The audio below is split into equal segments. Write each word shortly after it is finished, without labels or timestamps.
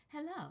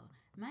Hello,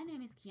 my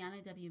name is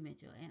Kiana W.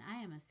 Mitchell, and I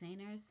am a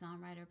singer,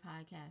 songwriter,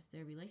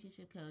 podcaster,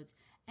 relationship coach,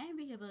 and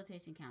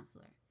rehabilitation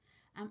counselor.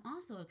 I'm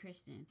also a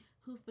Christian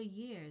who for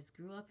years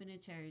grew up in a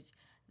church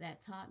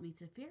that taught me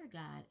to fear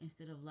God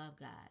instead of love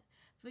God.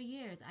 For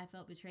years, I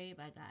felt betrayed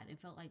by God and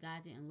felt like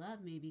God didn't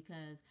love me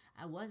because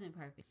I wasn't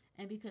perfect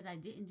and because I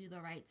didn't do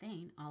the right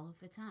thing all of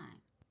the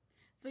time.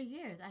 For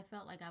years, I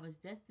felt like I was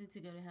destined to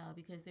go to hell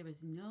because there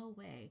was no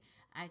way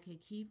I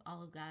could keep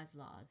all of God's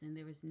laws and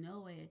there was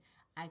no way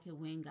I could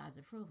win God's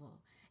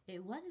approval.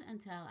 It wasn't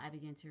until I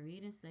began to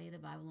read and study the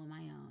Bible on my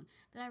own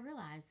that I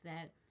realized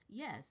that,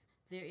 yes,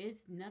 there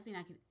is nothing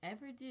I can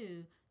ever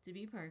do to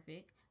be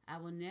perfect. I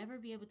will never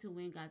be able to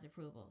win God's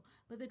approval.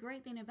 But the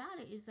great thing about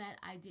it is that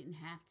I didn't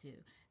have to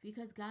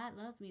because God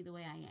loves me the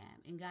way I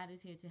am and God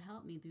is here to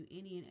help me through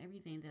any and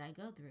everything that I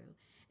go through.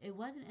 It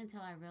wasn't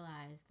until I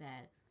realized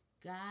that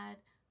God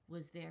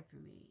was there for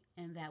me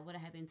and that what I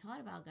had been taught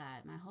about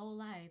God my whole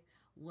life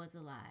was a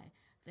lie,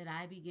 that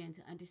I began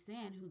to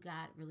understand who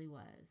God really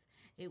was.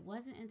 It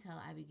wasn't until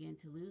I began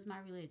to lose my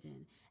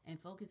religion and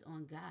focus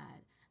on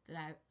God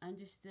that I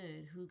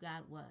understood who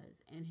God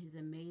was and his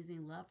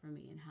amazing love for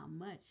me and how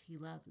much he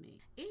loved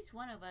me. Each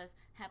one of us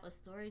have a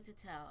story to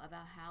tell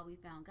about how we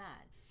found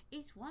God.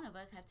 Each one of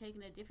us have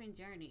taken a different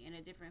journey and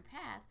a different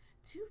path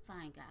to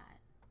find God.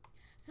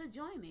 So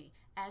join me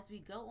as we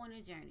go on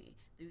a journey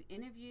through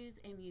interviews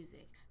and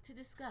music to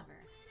discover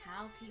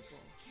how people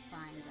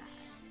find God.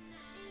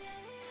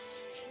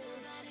 Ain't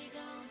nobody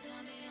gonna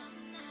tell me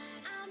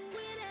I'm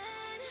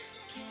winning.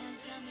 Can't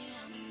tell me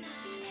I'm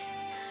not.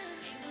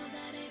 Ain't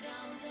nobody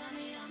gonna tell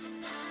me I'm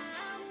winning.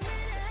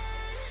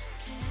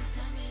 Can't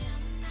tell me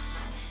I'm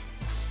not.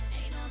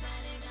 Ain't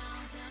nobody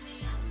gonna tell me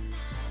I'm winning.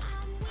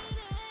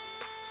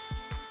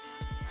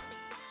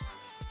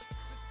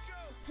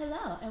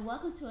 Hello, and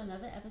welcome to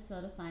another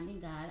episode of Finding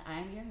God. I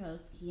am your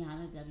host,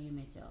 Kiana W.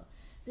 Mitchell.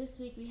 This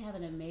week we have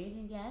an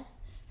amazing guest.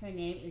 Her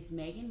name is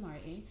Magan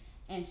Martin,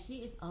 and she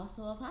is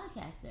also a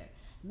podcaster.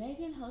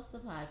 Magan hosts the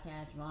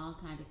podcast, Wrong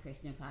Kind of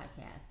Christian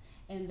Podcast,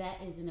 and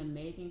that is an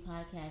amazing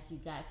podcast. You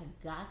guys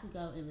have got to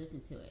go and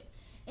listen to it.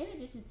 In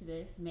addition to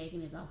this,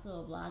 Magan is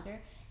also a blogger,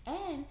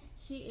 and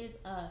she is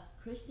a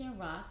Christian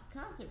rock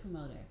concert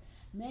promoter.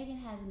 Magan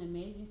has an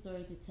amazing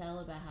story to tell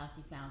about how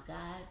she found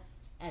God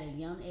at a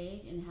young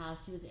age and how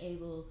she was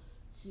able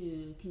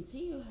to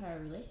continue her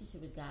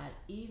relationship with God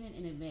even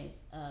in the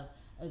midst of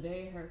a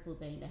very hurtful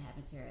thing that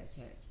happened to her at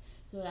church.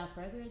 So without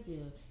further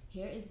ado,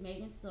 here is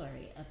Magan's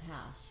story of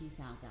how she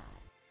found God.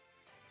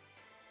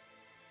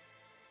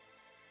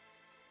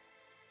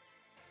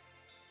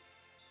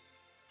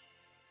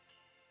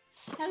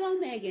 Hello,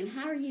 Magan.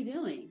 How are you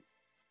doing?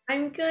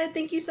 I'm good.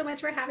 Thank you so much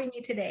for having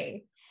me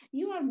today.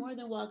 You are more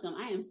than welcome.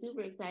 I am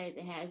super excited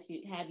to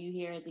have you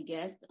here as a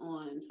guest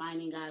on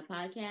Finding God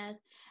podcast.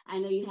 I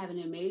know you have an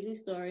amazing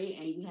story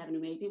and you have an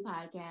amazing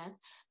podcast.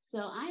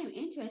 So I am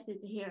interested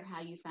to hear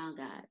how you found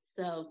God.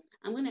 So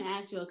I'm going to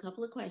ask you a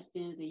couple of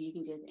questions and you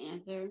can just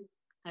answer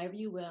however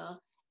you will.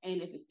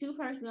 And if it's too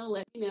personal,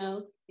 let me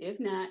know. If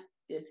not,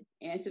 just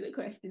answer the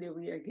question and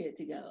we are good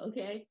to go.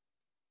 Okay?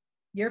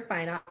 You're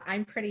fine.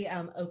 I'm pretty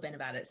open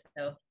about it.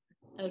 So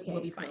okay,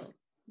 we'll be fine.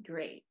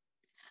 Great.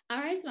 All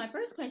right, so my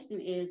first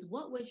question is,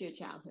 what was your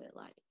childhood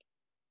like?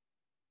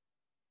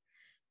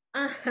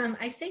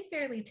 I say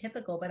fairly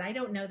typical, but I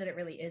don't know that it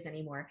really is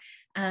anymore.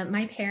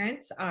 My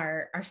parents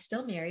are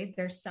still married.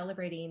 They're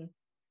celebrating,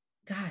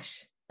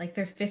 like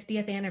their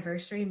 50th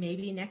anniversary,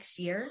 maybe next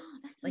year. Oh,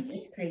 that's like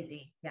amazing. It's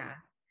crazy.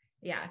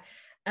 Yeah.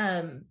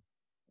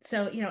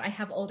 So, I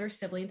have older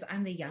siblings.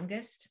 I'm the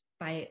youngest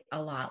by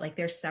a lot. Like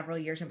there's several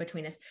years in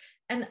between us.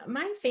 And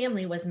my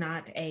family was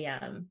not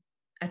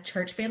a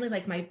church family.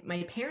 Like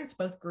my parents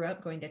both grew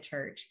up going to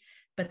church,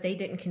 but they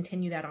didn't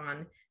continue that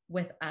on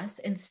with us.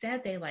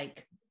 Instead, they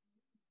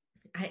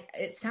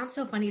it sounds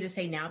so funny to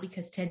say now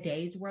because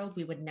today's world,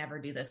 we would never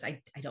do this.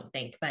 I don't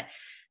think, but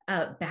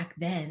back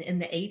then in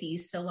the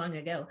 80s, so long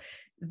ago,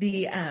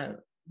 they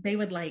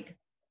would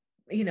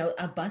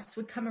a bus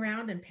would come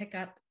around and pick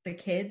up the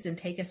kids and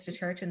take us to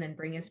church and then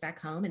bring us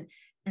back home.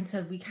 And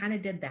so we kind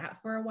of did that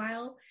for a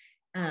while.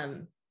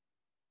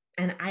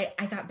 And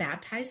I got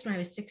baptized when I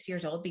was 6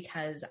 years old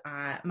because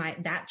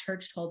that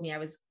church told me I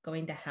was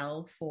going to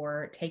hell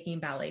for taking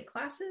ballet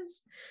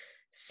classes.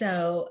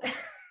 So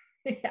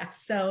yeah.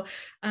 So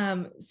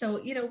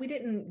we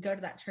didn't go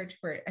to that church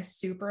for a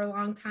super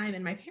long time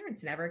and my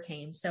parents never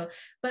came. So,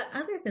 but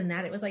other than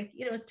that, it was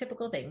it was a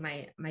typical thing.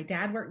 My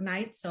dad worked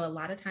nights. So a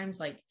lot of times,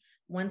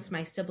 once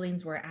my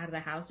siblings were out of the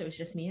house, it was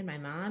just me and my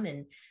mom.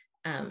 And,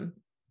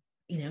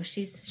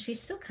 she's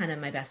still kind of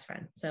my best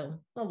friend. So,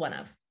 well, one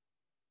of,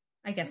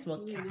 I guess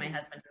we'll count my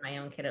husband and my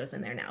own kiddos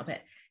in there now, but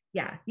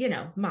yeah,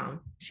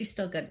 mom, she's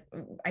still good.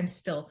 I'm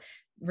still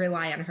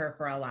rely on her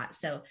for a lot.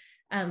 So,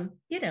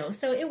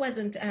 so it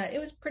wasn't, it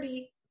was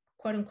pretty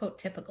quote unquote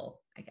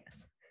typical, I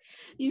guess.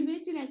 You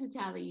mentioned as a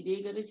child that you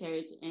did go to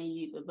church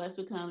and the bus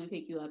would come and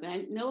pick you up. And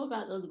I know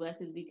about those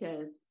buses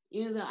because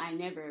even though I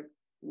never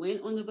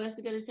went on the bus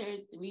to go to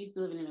church, we used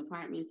to live in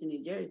apartments in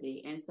New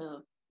Jersey. And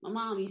so my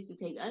mom used to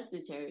take us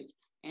to church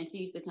and she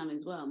used to come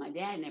as well. My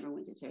dad never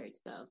went to church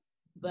though,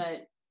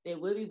 but there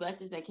would be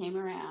buses that came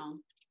around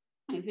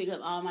and pick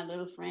up all my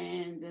little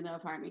friends in the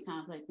apartment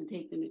complex and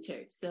take them to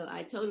church. So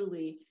I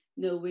totally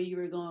know where you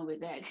were going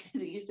with that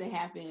because it used to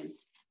happen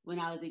when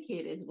I was a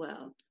kid as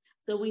well.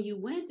 So when you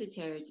went to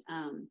church,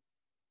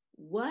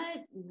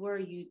 what were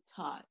you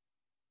taught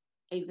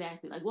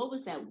exactly? Like, what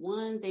was that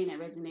one thing that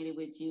resonated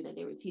with you that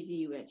they were teaching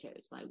you at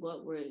church? Like,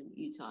 what were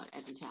you taught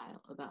as a child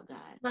about God?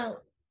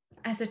 Well,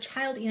 as a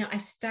child, I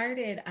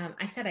started,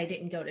 I said I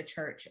didn't go to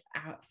church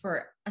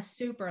for a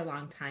super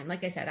long time.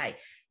 Like I said,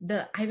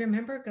 I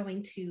remember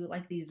going to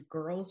like these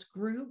girls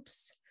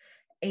groups,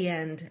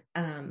 and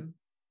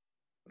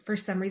for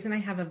some reason I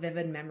have a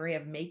vivid memory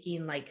of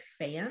making like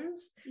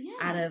fans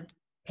out of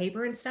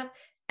paper and stuff.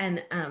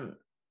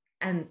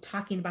 And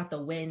talking about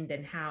the wind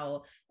and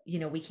how,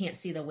 we can't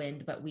see the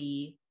wind, but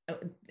we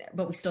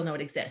still know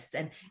it exists.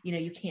 And,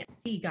 you can't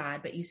see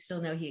God, but you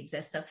still know he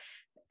exists. So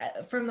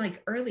from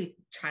like early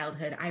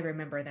childhood, I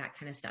remember that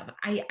kind of stuff.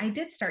 I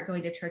did start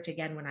going to church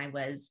again when I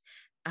was,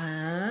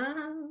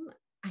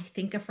 I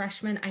think a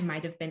freshman. I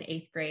might've been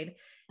 8th grade.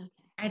 Okay.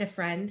 I had a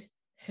friend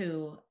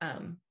who,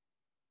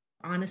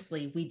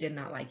 honestly, we did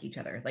not like each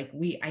other. Like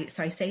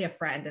so I say a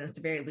friend, and it's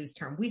a very loose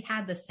term. We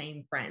had the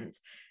same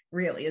friends,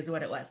 really is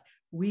what it was.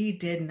 We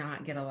did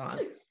not get along,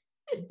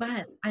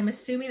 but I'm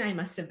assuming I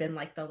must've been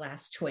like the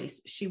last choice.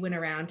 She went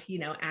around,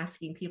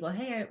 asking people,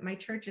 hey, my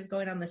church is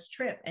going on this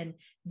trip, and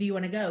do you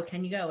want to go?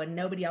 Can you go? And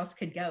nobody else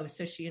could go.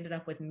 So she ended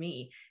up with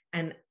me.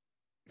 And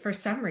for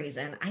some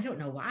reason, I don't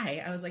know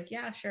why, I was like,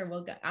 yeah, sure,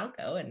 we'll go. I'll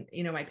go. And,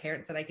 my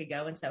parents said I could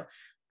go. And so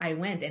I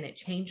went, and it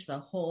changed the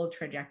whole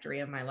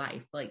trajectory of my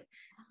life. Like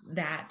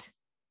that,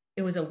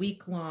 it was a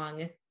week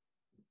long,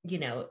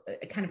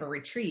 kind of a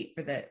retreat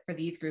for the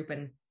youth group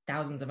and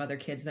thousands of other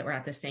kids that were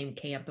at the same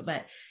camp.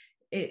 But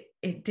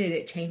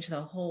it changed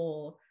the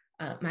whole,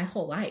 my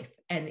whole life.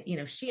 And,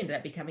 she ended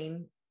up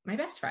becoming my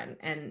best friend.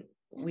 And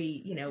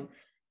we,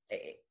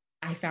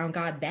 I found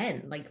God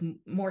then, like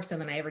more so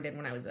than I ever did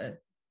when I was a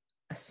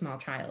small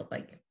child,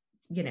 like,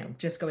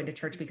 just going to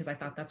church because I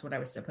thought that's what I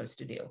was supposed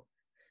to do.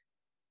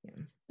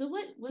 Yeah. So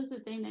what was the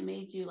thing that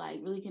made you like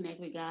really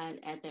connect with God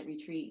at that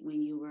retreat when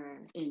you were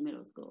in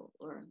middle school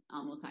or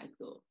almost high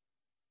school?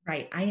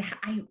 Right.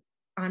 I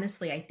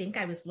honestly, I think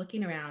I was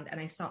looking around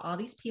and I saw all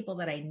these people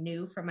that I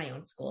knew from my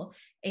own school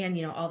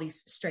and, all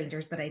these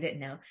strangers that I didn't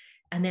know,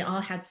 and they all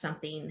had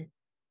something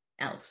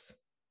else,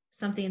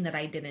 something that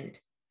I didn't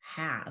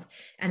have.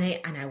 And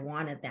I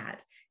wanted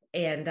that.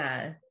 And,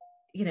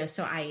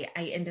 so I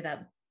ended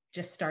up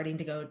just starting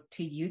to go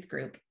to youth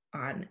group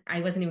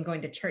I wasn't even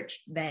going to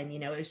church then,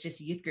 it was just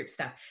youth group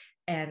stuff,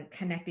 and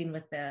connecting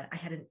with I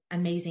had an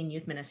amazing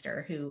youth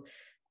minister who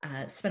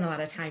spent a lot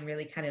of time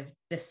really kind of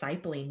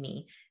discipling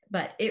me.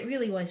 But it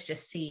really was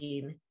just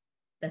seeing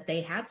that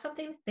they had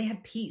something, they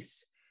had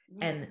peace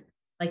and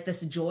like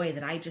this joy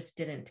that I just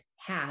didn't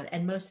have.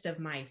 And most of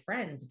my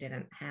friends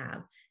didn't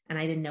have, and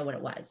I didn't know what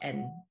it was.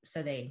 And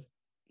so they,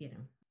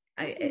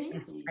 I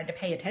tried to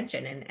pay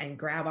attention and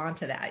grab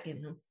onto that,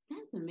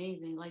 That's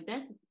amazing. Like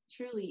that's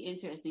truly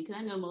interesting, because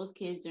I know most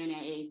kids during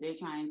that age, they're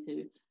trying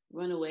to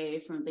run away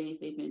from things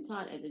they've been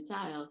taught as a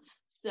child.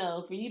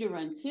 So for you to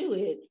run to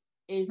it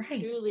is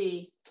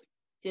truly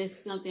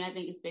just something I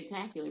think is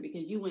spectacular,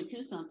 because you went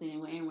to something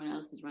and when everyone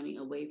else is running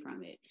away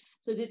from it.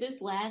 So did this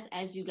last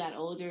as you got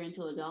older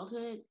into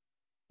adulthood?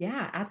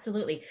 Yeah,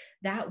 absolutely.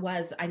 That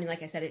was,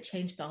 like I said, it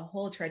changed the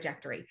whole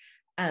trajectory.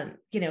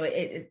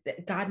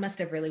 God must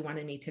have really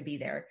wanted me to be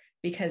there,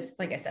 because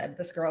like I said,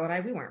 this girl and I,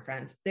 we weren't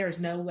friends.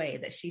 There's no way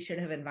that she should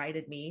have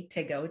invited me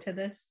to go to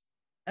this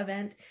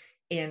event.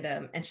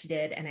 And she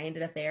did. And I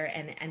ended up there,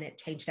 and it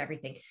changed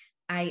everything.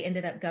 I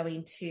ended up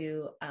going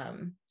to,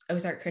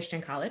 Ozark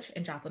Christian College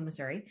in Joplin,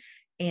 Missouri,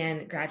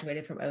 and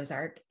graduated from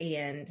Ozark.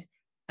 And,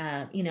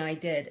 I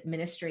did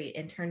ministry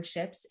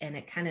internships, and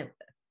it kind of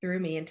threw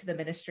me into the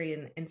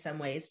ministry in some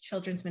ways,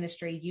 children's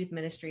ministry, youth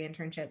ministry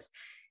internships.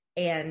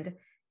 And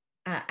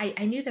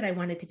I knew that I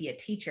wanted to be a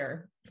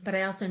teacher, but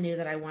I also knew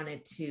that I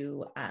wanted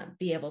to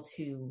be able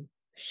to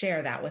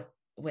share that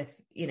with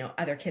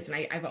other kids.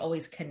 And I've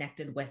always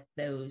connected with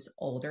those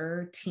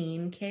older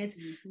teen kids.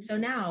 Mm-hmm. So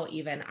now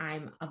even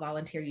I'm a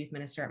volunteer youth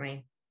minister at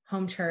my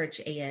home church,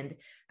 and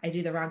I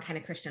do the Wrong Kind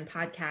of Christian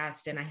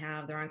podcast, and I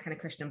have the Wrong Kind of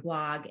Christian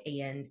blog,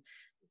 and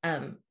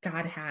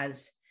God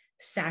has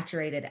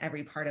saturated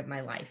every part of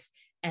my life.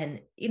 And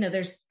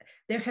there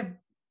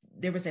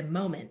was a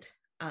moment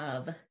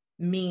of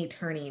me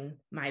turning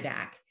my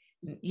back.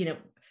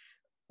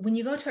 When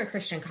you go to a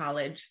Christian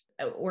college,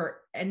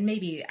 and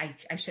maybe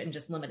I shouldn't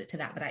just limit it to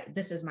that, but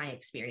this is my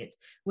experience.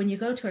 When you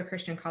go to a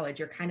Christian college,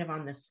 you're kind of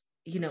on this,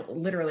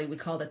 literally we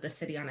called it the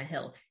city on a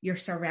hill. You're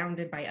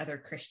surrounded by other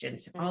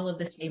Christians, all of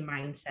the same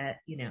mindset.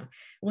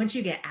 Once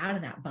you get out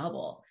of that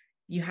bubble,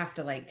 you have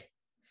to like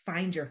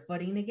find your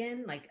footing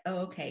again. Like,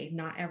 oh, okay,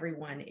 not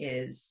everyone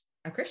is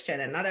a Christian,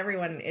 and not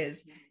everyone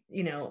is,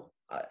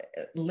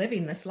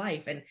 living this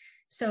life. And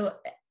so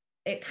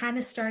it kind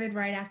of started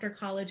right after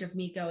college of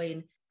me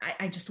going,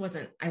 I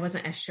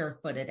wasn't as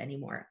sure-footed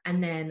anymore.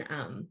 And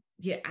then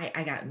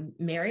I got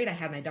married, I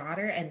had my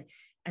daughter, and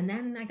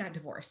then I got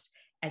divorced,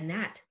 and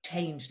that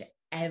changed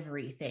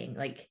everything.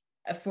 Like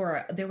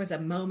there was a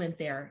moment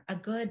there, a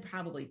good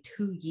probably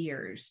 2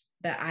 years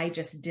that I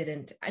just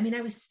didn't, I mean,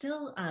 I was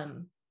still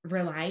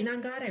relying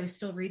on God. I was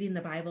still reading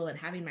the Bible and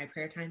having my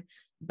prayer time,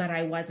 but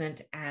I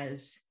wasn't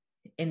as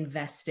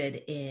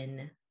invested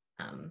in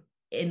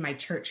my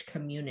church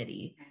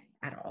community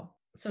at all.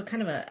 So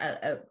kind of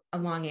a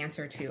long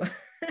answer to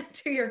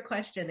to your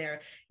question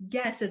there.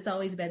 Yes, it's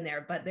always been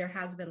there, but there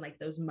has been like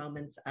those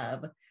moments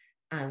of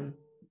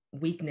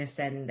weakness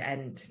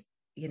and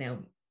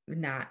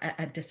not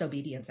a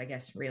disobedience, I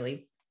guess,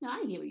 really. No,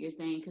 I get what you're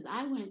saying, because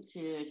I went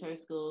to church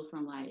school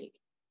from like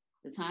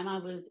the time I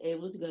was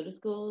able to go to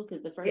school,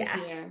 because the first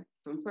year,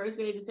 from first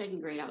grade to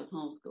second grade, I was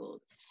homeschooled.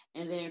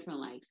 And then from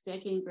like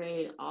second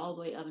grade all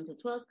the way up until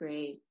 12th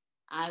grade,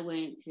 I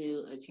went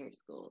to a church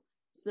school.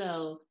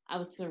 So I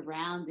was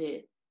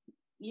surrounded,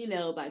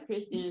 by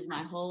Christians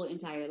my whole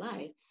entire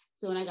life.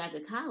 So when I got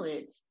to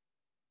college,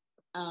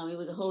 it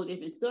was a whole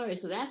different story.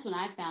 So that's when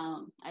I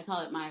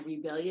call it my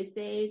rebellious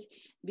stage,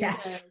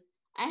 because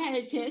I had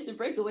a chance to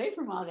break away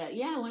from all that.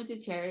 Yeah, I went to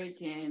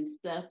church and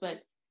stuff,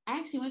 but I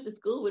actually went to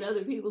school with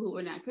other people who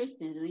were not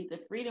Christians, and the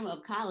freedom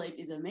of college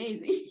is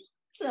amazing.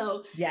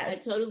 So I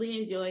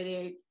totally enjoyed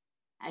it.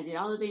 I did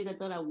all the things I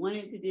thought I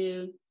wanted to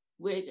do,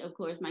 which of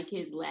course my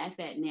kids laugh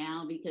at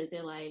now, because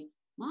they're like,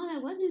 Mom,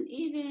 that wasn't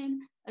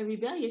even a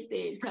rebellious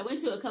stage. I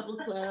went to a couple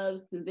of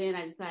clubs, and then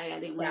I decided I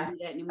didn't want to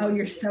do that anymore. Oh,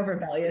 you're so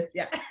rebellious.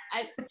 Yeah.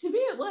 To me,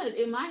 it was.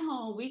 In my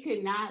home, we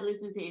could not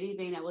listen to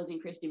anything that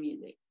wasn't Christian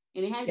music.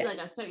 And it had to be like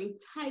a certain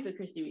type of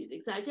Christian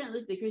music. So I couldn't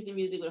listen to Christian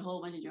music with a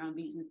whole bunch of drum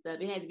beats and stuff.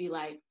 It had to be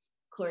like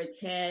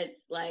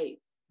quartets, like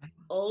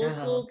old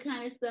school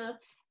kind of stuff.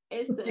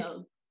 And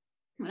so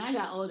when I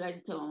got older, I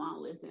just told my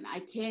mom, listen,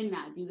 I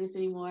cannot do this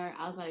anymore.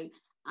 I was like,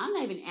 I'm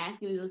not even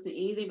asking you to listen to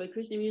anything but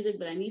Christian music,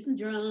 but I need some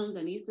drums.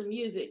 I need some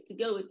music to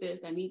go with this.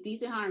 I need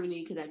decent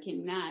harmony, because I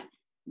cannot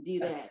do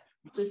that.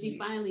 So she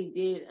finally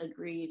did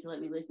agree to let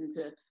me listen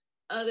to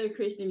other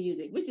Christian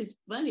music, which is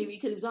funny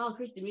because it was all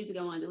Christian music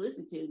I wanted to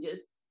listen to.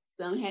 Just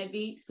some had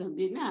beats, some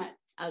did not.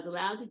 I was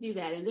allowed to do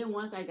that. And then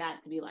once I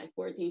got to be like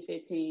 14,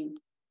 15,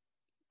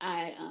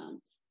 I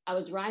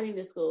was riding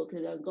to school,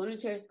 because I was going to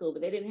church school,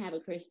 but they didn't have a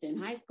Christian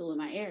high school in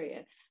my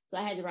area. So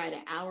I had to ride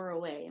an hour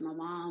away, and my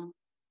mom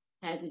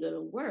had to go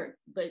to work.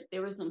 But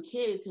there were some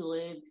kids who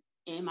lived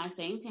in my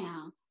same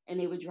town, and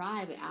they would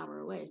drive an hour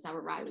away. So I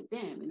would ride with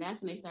them. And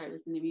that's when they started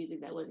listening to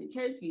music that wasn't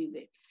church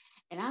music.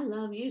 And I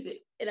love music,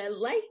 and I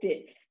liked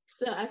it.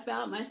 So I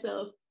found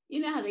myself,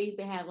 you know how they used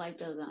to have like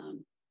those,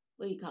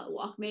 what do you call it,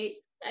 Walkmates?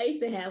 I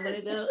used to have one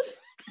of those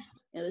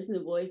and listen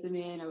to Boyz II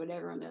Men or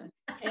whatever on the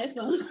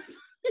headphones.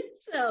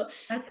 So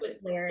I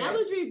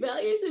was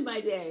rebellious in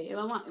my day.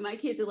 And my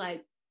kids are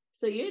like,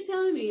 so you're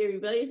telling me your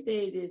rebellious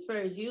stage is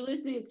first you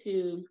listening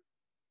to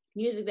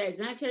music that is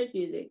not church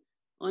music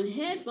on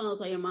headphones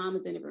while your mom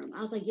is in the room?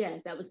 I was like,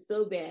 yes, that was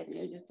so bad. And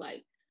it was just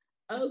like,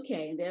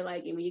 okay. And they're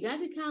like, and when you got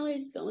to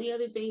college, the only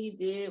other thing you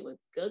did was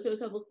go to a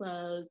couple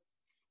clubs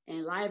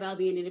and lie about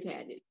being in a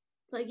pageant.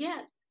 It's like,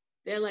 yeah.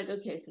 They're like,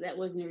 okay, so that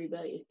wasn't a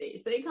rebellious stage.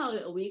 So they call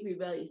it a weak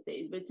rebellious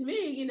stage. But to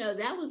me,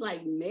 that was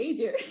like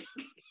major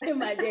in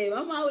my day.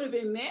 My mom would have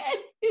been mad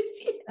if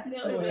she didn't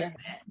know about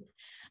that.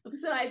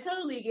 So I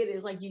totally get it.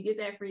 It's like you get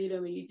that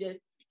freedom, and you just,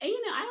 and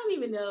I don't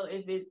even know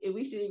if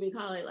we should even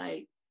call it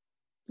like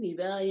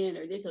rebellion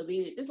or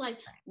disobedience. It's like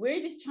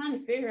we're just trying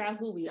to figure out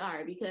who we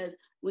are, because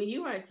when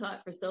you are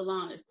taught for so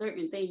long a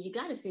certain thing, you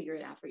got to figure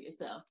it out for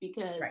yourself,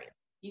 because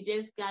you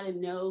just got to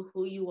know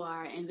who you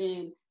are, and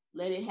then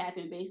let it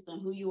happen based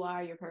on who you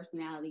are, your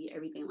personality,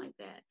 everything like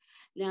that.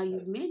 Now,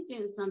 you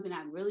mentioned something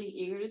I'm really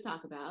eager to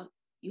talk about.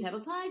 You have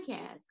a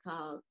podcast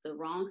called The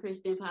Wrong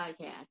Christian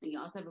Podcast, and you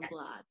also have a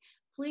blog.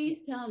 Please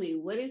tell me,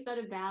 what is that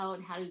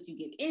about? How did you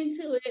get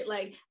into it?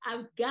 Like,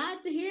 I've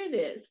got to hear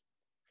this.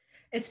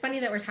 It's funny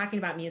that we're talking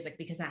about music,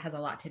 because that has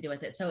a lot to do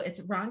with it. So it's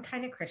Wrong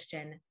Kind of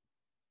Christian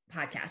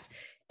Podcast.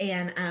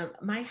 And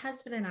my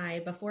husband and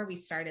I, before we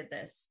started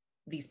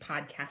these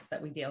podcasts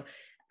that we do,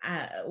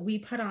 we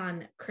put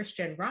on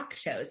Christian rock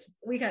shows.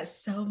 We got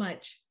so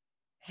much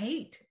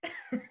hate,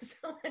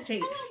 so much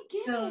hate.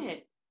 I don't get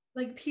it.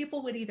 Like,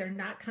 people would either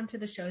not come to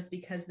the shows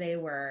because they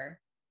were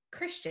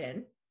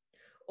Christian,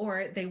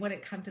 or they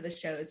wouldn't come to the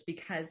shows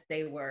because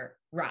they were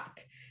rock.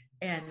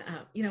 And,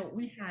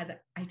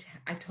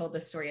 I've told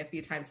this story a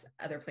few times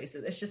other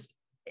places. It's just,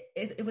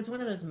 it was one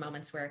of those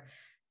moments where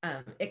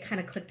it kind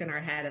of clicked in our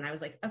head. And I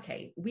was like,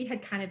 okay, we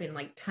had kind of been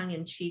like tongue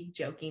in cheek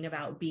joking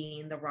about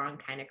being the wrong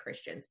kind of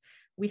Christians.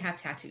 We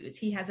have tattoos.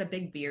 He has a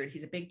big beard.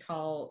 He's a big,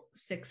 tall,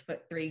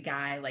 6'3"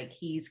 guy. Like,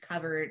 he's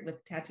covered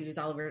with tattoos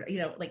all over,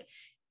 like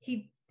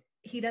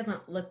he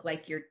doesn't look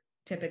like your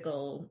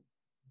typical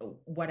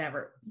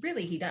whatever.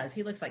 Really, he does.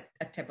 He looks like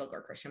a typical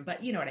Christian,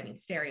 but you know what I mean?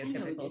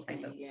 Stereotypical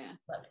type of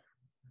look.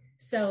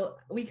 So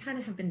we kind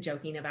of have been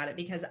joking about it,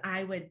 because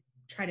I would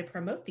try to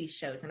promote these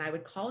shows, and I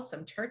would call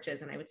some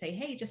churches and I would say,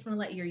 hey, just want to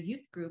let your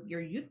youth group,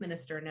 your youth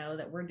minister know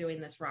that we're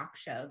doing this rock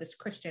show, this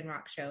Christian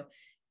rock show.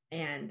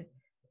 And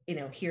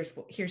here's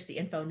the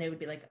info. And they would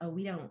be like, oh,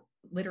 we don't,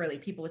 literally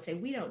people would say,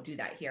 we don't do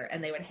that here.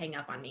 And they would hang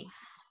up on me.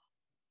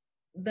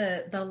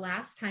 The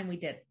last time we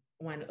did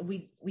one,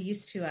 we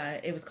used to,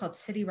 it was called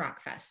City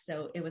Rock Fest.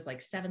 So it was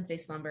like Seventh Day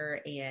Slumber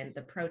and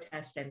The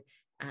Protest and,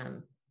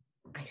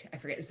 I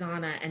forget,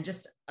 Zana, and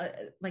just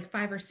like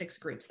 5 or 6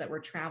 groups that were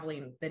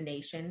traveling the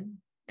nation.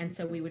 And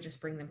so we would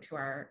just bring them to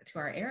our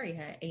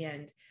area.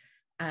 And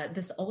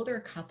this older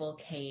couple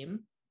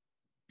came,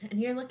 and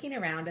you're looking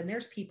around and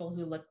there's people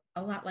who look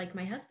a lot like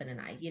my husband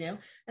and I,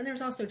 and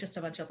there's also just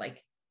a bunch of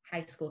like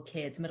high school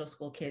kids, middle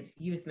school kids,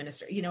 youth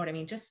minister, you know what I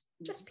mean? Just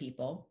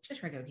people,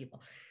 just regular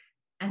people.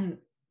 And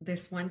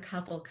this one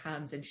couple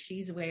comes and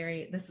she's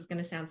wearing, this is going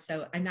to sound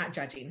so, I'm not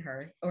judging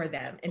her or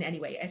them in any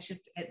way. It's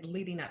just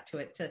leading up to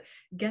it to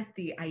get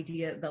the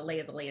idea, the lay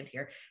of the land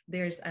here.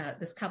 There's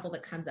this couple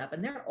that comes up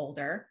and they're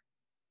older,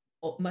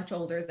 much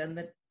older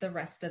than the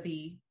rest of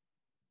the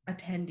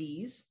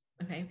attendees.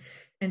 Okay.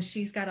 And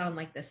she's got on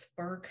like this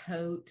fur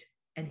coat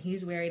and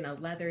he's wearing a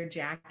leather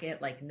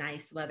jacket, like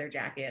nice leather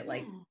jacket,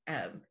 like,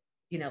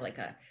 like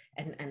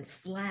and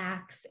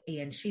slacks,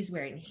 and she's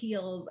wearing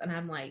heels. And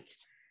I'm like,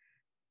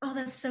 oh,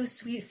 that's so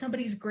sweet.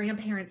 Somebody's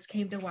grandparents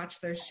came to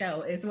watch their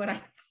show is what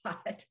I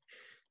thought.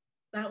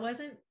 That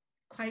wasn't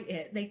quite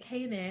it. They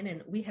came in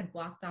and we had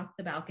blocked off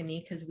the balcony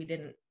because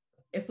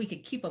if we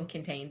could keep them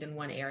contained in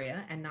one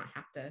area and not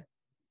have to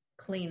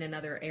clean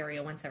another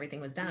area once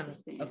everything was done.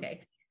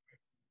 Okay.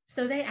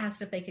 So they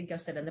asked if they could go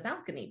sit in the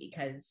balcony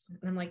because,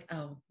 and I'm like,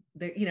 oh,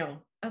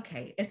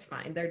 okay, it's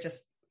fine.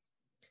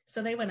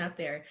 So they went up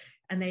there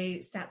and they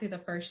sat through the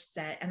first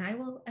set. And I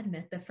will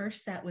admit the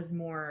first set was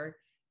more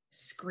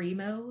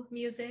screamo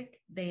music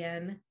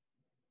than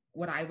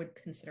what I would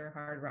consider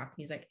hard rock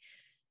music.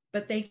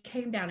 But they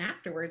came down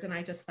afterwards and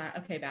I just thought,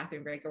 okay,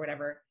 bathroom break or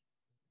whatever.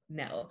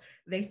 No,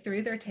 they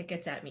threw their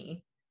tickets at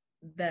me.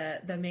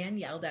 The man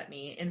yelled at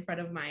me in front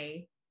of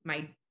my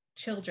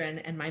children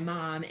and my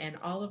mom and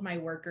all of my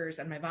workers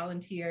and my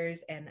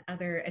volunteers and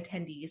other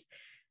attendees,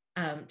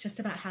 just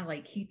about how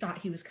like he thought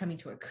he was coming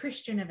to a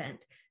Christian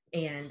event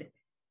and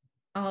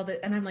all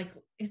that. And I'm like,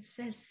 it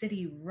says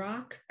City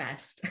Rock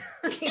Fest.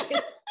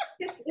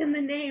 It's in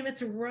the name,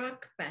 it's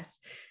Rock Fest.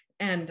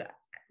 And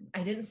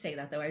I didn't say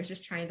that though. I was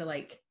just trying to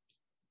like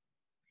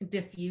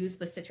diffuse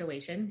the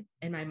situation.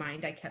 In my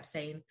mind, I kept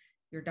saying,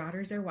 your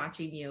daughters are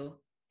watching you,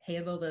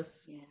 handle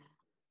this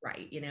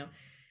right,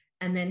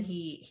 And then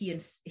he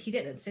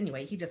didn't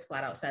insinuate, he just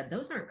flat out said,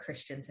 those aren't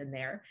Christians in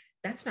there.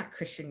 That's not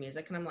Christian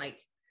music. And I'm like,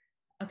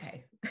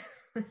 okay,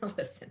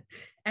 listen,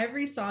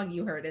 every song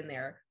you heard in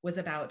there was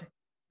about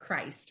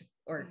Christ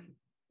or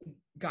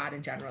God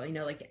in general.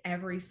 Like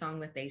every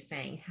song that they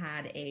sang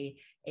had a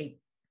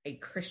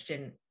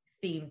Christian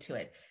theme to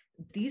it.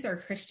 These are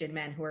Christian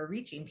men who are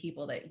reaching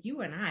people that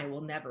you and I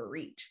will never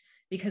reach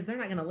because they're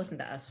not going to listen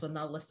to us when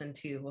they'll listen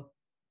to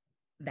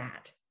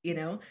that,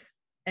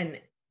 And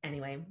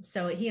anyway,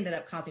 so he ended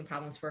up causing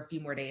problems for a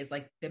few more days,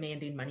 like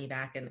demanding money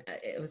back. And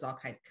it was all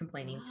kind of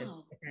complaining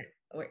to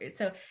different.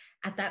 So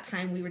at that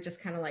time, we were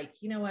just kind of like,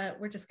 you know what,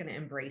 we're just going to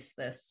embrace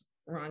this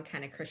wrong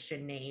kind of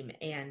Christian name.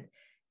 And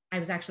I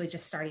was actually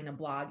just starting a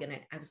blog and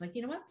I was like,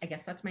 you know what, I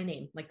guess that's my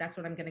name. Like, that's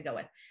what I'm going to go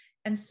with.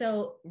 And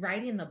so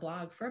writing the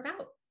blog for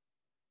about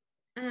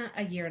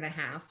a year and a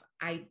half,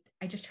 I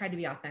just tried to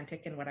be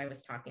authentic in what I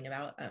was talking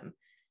about,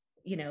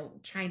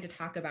 trying to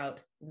talk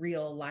about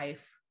real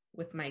life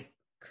with my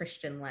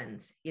Christian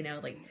lens,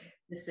 like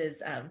this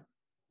is,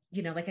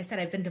 like I said,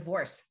 I've been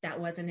divorced.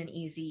 That wasn't an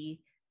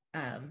easy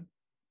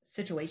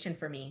situation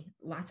for me.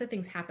 Lots of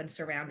things happened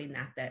surrounding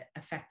that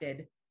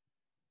affected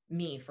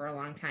me for a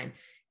long time.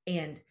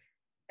 And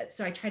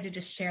so I tried to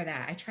just share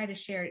that. I try to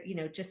share,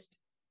 just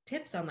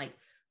tips on like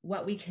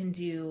what we can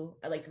do,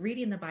 like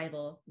reading the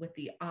Bible with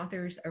the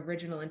author's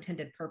original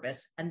intended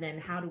purpose. And then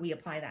how do we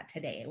apply that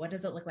today? What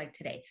does it look like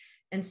today?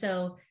 And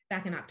so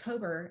back in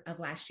October of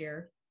last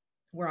year,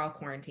 we're all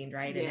quarantined,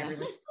 right? And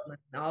everyone's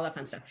and all that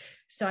fun stuff.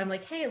 So I'm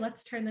like, hey,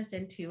 let's turn this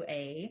into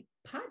a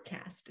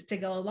podcast to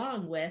go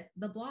along with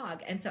the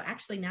blog. And so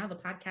actually now the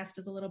podcast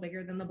is a little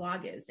bigger than the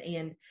blog is.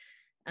 And,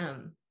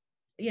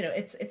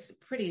 it's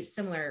pretty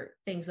similar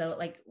things though.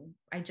 Like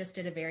I just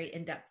did a very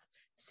in-depth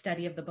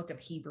study of the book of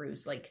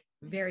Hebrews, like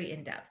very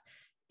in-depth.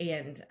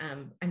 And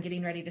I'm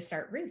getting ready to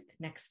start Ruth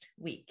next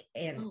week.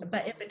 And,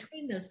 but in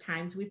between those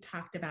times, we've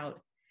talked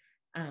about,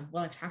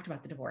 I've talked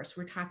about the divorce.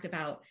 We're talked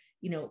about,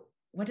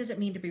 what does it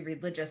mean to be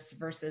religious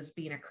versus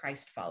being a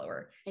Christ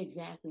follower?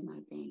 Exactly my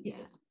thing. Yeah.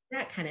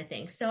 That kind of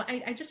thing. So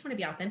I just want to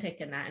be authentic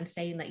in that and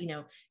saying that, you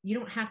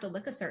don't have to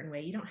look a certain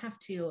way. You don't have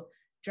to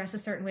dress a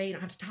certain way. You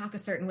don't have to talk a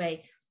certain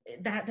way.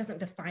 That doesn't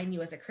define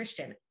you as a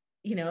Christian.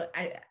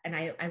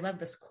 I love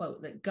this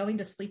quote that going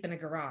to sleep in a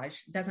garage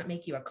doesn't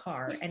make you a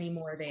car any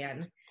more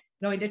than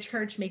going to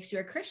church makes you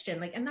a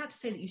Christian. Like, and not to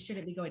say that you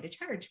shouldn't be going to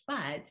church,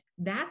 but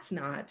that's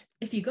not,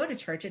 if you go to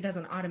church, it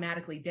doesn't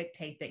automatically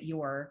dictate that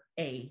you're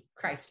a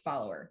Christ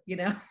follower,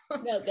 No,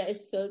 that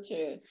is so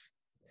true.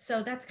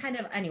 So that's kind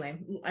of, anyway,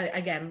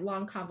 again,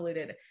 long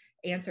convoluted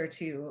answer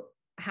to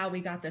how we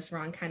got this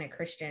wrong kind of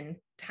Christian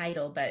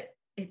title, but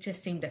it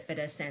just seemed to fit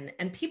us in,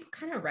 and people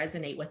kind of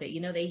resonate with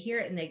it. They hear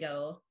it and they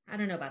go, I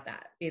don't know about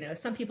that.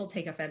 Some people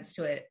take offense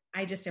to it.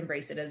 I just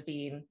embrace it as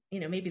being,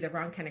 maybe the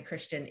wrong kind of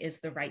Christian is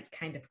the right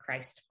kind of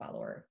Christ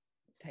follower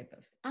type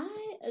of.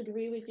 I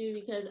agree with you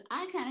because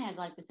I kind of had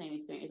like the same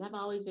experience. I've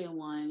always been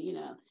one,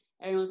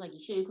 everyone's like, you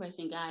shouldn't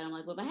question God. I'm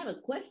like, well, if I have a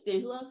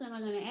question, who else am I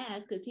going to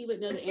ask? Because he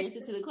would know the answer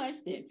to the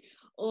question.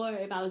 Or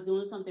if I was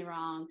doing something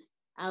wrong,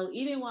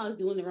 even while I was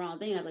doing the wrong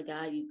thing, I was like,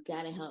 God, you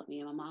got to help me.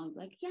 And my mom was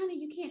like, Kiana,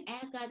 you can't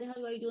ask God to help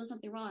you while you're doing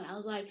something wrong. I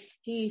was like,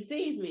 he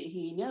sees me.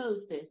 He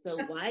knows this. So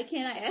why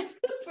can't I ask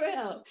him for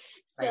help?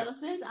 So right.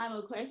 Since I'm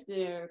a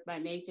questioner by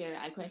nature,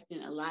 I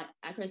question a lot.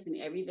 I question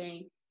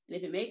everything. And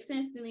if it makes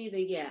sense to me,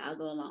 then yeah, I'll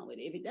go along with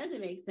it. If it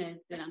doesn't make sense,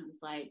 then I'm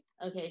just like,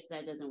 okay, so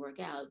that doesn't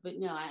work out. But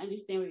no, I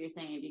understand what you're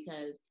saying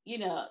because,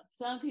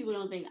 some people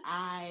don't think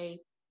I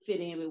fit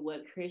in with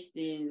what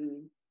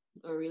Christian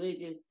or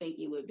religious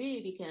thinking would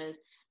be because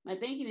my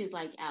thinking is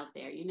like out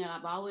there.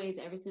 I've always,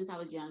 ever since I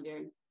was younger,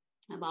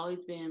 I've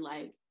always been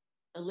like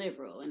a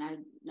liberal, and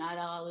I'm not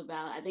all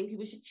about, I think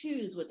people should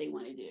choose what they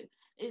want to do.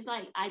 It's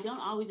like, I don't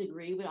always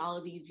agree with all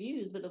of these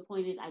views, but the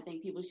point is, I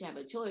think people should have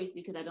a choice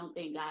because I don't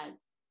think God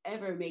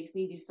ever makes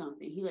me do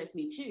something. He lets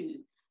me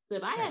choose. So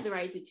if I had the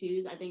right to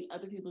choose, I think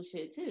other people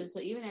should too. So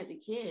even as a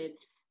kid,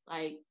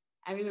 like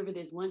I remember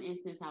this one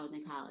instance, I was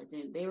in college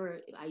and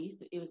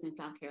it was in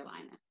South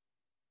Carolina.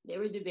 They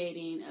were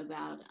debating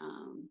about,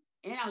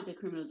 and I was a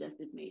criminal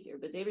justice major,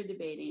 but they were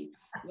debating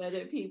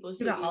whether people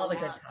should be allowed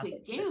to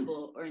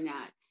gamble or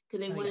not.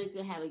 Because they wanted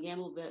to have a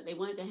gamble, but they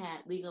wanted to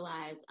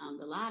legalize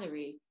the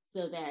lottery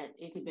so that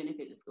it could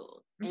benefit the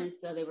schools. Mm-hmm. And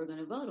so they were going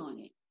to vote on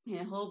it. And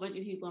a whole bunch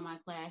of people in my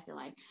class are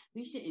like,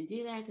 we shouldn't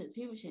do that because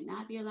people should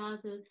not be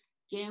allowed to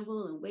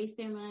gamble and waste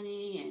their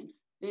money. And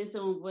then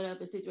someone brought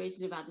up a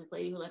situation about this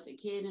lady who left her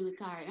kid in the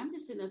car. And I'm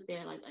just sitting up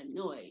there like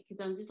annoyed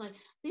because I'm just like,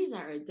 these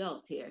are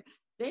adults here.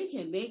 They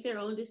can make their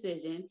own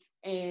decision.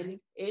 And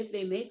if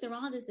they make the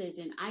wrong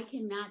decision, I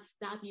cannot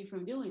stop you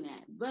from doing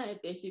that. But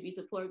there should be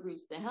support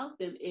groups to help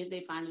them if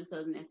they find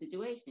themselves in that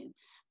situation.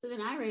 So then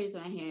I raised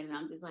my hand and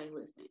I'm just like,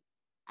 listen,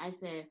 I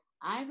said,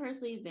 I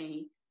personally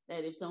think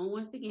that if someone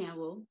wants to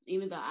gamble,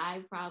 even though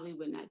I probably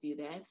would not do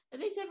that, that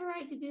they should have a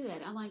right to do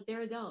that. I'm like,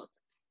 they're adults.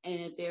 And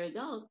if they're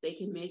adults, they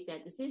can make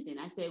that decision.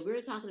 I said,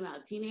 we're talking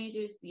about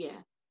teenagers. Yeah.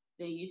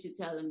 Then you should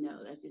tell them,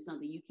 no, that's just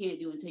something you can't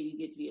do until you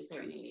get to be a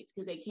certain age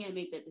because they can't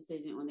make that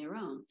decision on their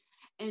own.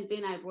 And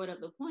then I brought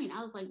up the point.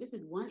 I was like, this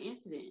is one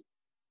incident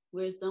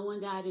where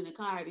someone died in a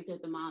car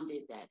because the mom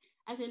did that.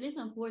 I said, it's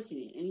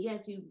unfortunate. And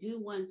yes, you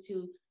do want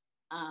to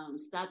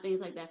stop things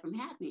like that from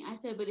happening. I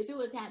said, but if it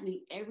was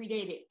happening every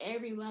day to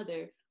every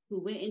mother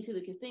who went into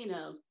the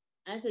casino,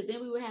 I said,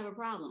 then we would have a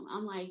problem.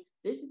 I'm like,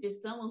 this is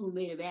just someone who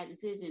made a bad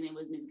decision and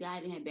was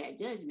misguided and had bad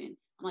judgment.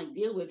 I'm like,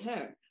 deal with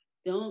her.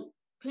 Don't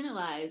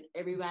penalize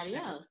everybody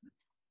else.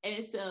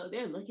 And so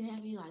they're looking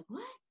at me like,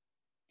 what?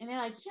 And they're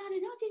like, Kiana,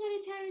 don't you go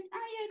to church?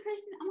 Aren't you a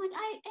Christian? I'm like,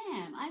 I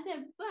am. I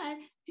said, but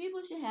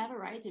people should have a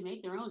right to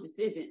make their own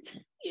decisions,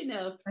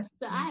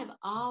 So I have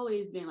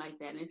always been like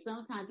that. And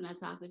sometimes when I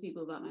talk to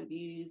people about my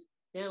views,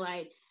 they're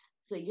like,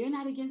 so you're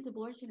not against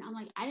abortion? I'm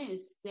like, I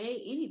didn't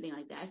say anything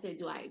like that. I said,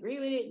 do I agree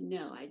with it?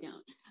 No, I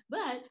don't.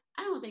 But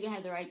I don't think I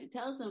have the right to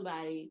tell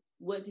somebody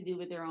what to do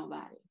with their own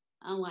body.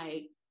 I'm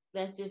like,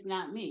 that's just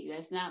not me.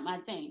 That's not my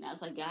thing. I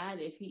was like, God,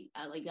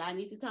 God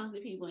needs to talk to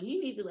people and he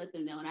needs to let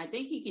them know. And I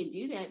think he can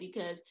do that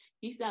because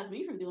he stops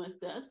me from doing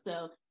stuff.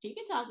 So he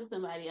can talk to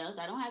somebody else.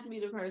 I don't have to be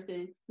the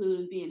person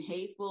who's being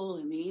hateful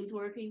and mean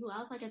toward people. I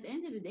was like, at the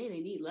end of the day, they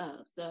need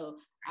love. So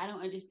I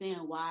don't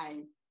understand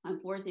why I'm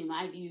forcing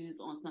my views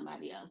on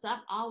somebody else. So I've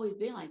always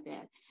been like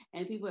that.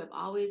 And people have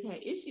always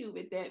had issue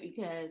with that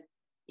because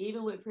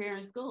even with prayer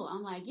in school,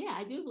 I'm like, yeah,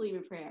 I do believe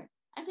in prayer.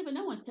 I said, but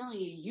no one's telling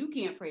you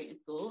can't pray in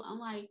school. I'm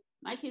like,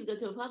 my kids go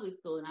to a public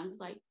school and I'm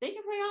just like, they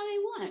can pray all they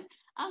want.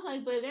 I was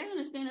like, but they're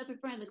going to stand up in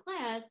front of the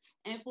class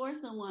and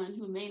force someone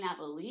who may not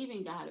believe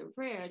in God or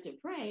prayer to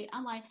pray.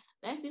 I'm like,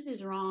 that's just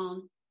as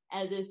wrong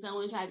as if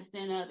someone tried to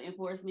stand up and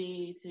force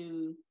me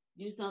to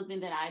do something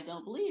that I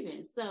don't believe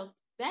in. So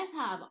that's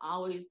how I've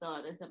always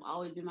thought. That's have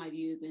always been my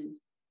views. And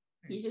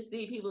you should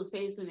see people's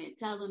face when they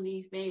tell them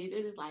these things.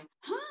 They're just like,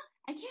 huh?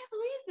 I can't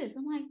believe this.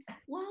 I'm like,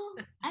 well,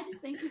 I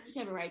just think people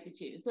should have a right to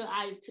choose. So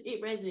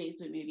it resonates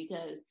with me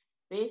because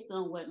based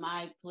on what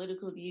my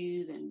political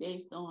views and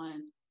based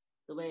on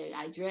the way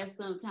I dress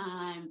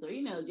sometimes, or,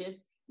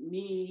 just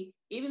me,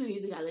 even the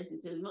music I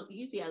listen to,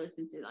 usually I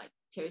listen to like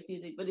church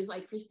music, but it's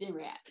like Christian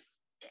rap.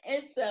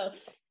 And so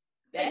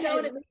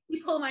it makes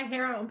me pull my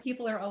hair out when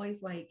people are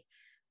always like,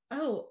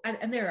 oh,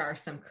 and there are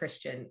some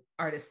Christian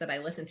artists that I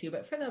listen to,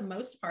 but for the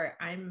most part,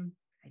 I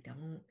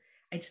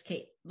just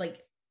can't, like,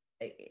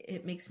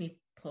 it makes me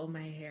pull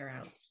my hair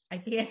out. I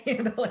can't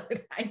handle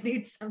it. I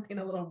need something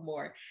a little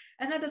more.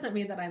 And that doesn't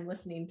mean that I'm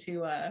listening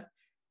to,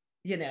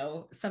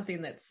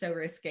 something that's so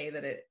risque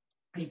that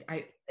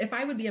if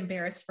I would be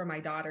embarrassed for my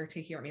daughter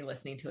to hear me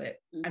listening to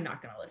it, mm-hmm. I'm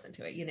not going to listen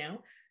to it,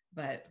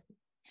 but.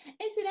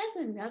 And see,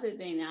 that's another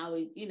thing I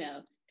always,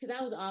 because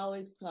I was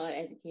always taught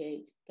as a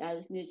kid, gotta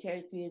listen to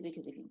church music,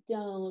 because if you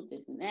don't,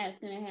 this and that's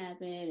going to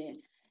happen. And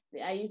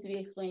I used to be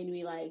explained to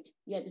me like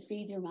you have to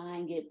feed your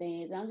mind, get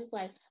things. And I'm just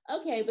like,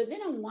 okay, but then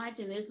I'm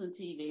watching this on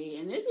TV,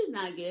 and this is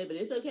not good. But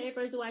it's okay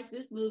for us to watch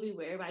this movie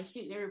where everybody's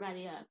shooting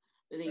everybody up.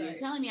 But then you're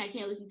telling me I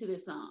can't listen to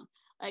this song.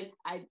 Like,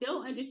 I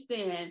don't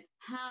understand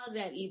how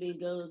that even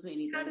goes with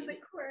anything. How does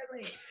it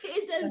correlate?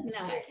 It does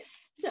not.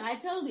 So I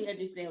totally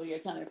understand where you're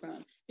coming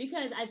from,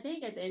 because I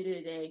think at the end of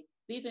the day,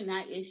 these are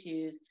not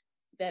issues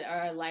that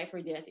are life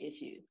or death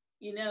issues.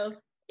 You know,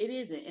 it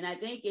isn't. And I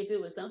think if it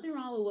was something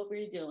wrong with what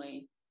we're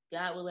doing,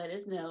 God will let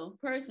us know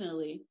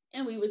personally,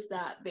 and we would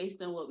stop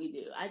based on what we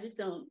do. I just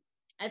don't.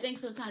 I think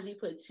sometimes we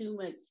put too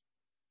much.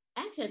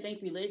 Actually, I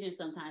think religion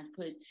sometimes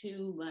put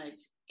too much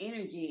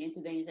energy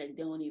into things that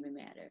don't even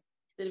matter.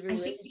 Instead of a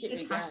relationship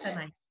with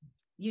God.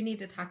 You need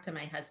to talk to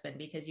my husband,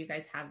 because you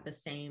guys have the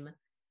same,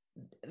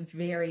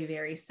 very,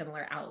 very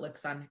similar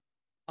outlooks on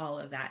all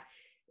of that.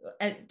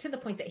 And to the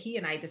point that he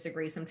and I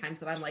disagree sometimes,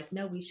 that I'm like,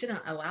 no, we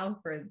shouldn't allow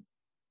for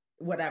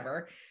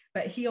whatever.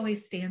 But he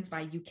always stands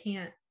by, you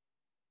can't,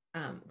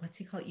 what's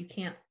he call it? You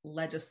can't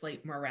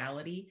legislate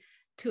morality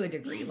to a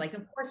degree. Yes. Like,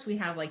 of course we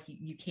have, like,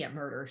 you can't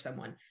murder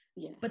someone,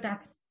 but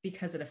that's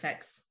because it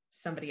affects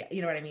somebody,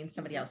 you know what I mean?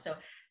 Somebody else. So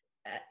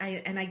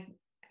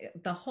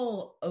the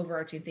whole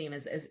overarching theme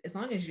is as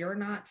long as you're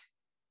not,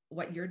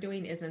 what you're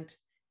doing isn't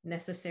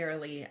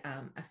necessarily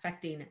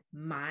affecting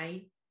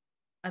my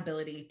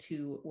ability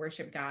to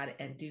worship God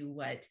and do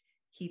what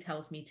he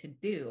tells me to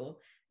do,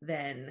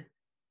 then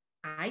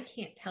I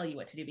can't tell you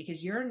what to do,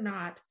 because you're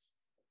not,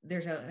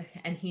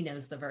 and he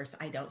knows the verse,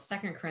 I don't,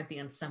 2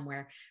 Corinthians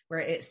somewhere, where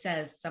it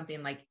says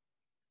something like,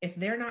 if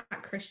they're not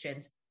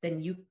Christians, then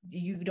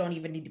you don't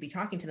even need to be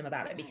talking to them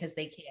about it, because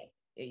they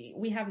can't,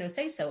 we have no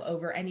say so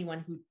over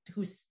anyone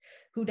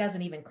who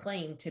doesn't even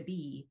claim to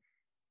be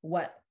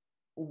what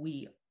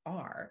we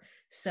are.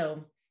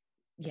 So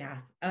yeah.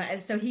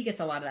 So he gets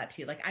a lot of that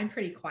too. Like, I'm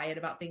pretty quiet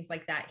about things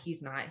like that.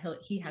 He's not,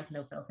 he has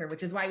no filter,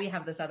 which is why we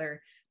have this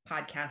other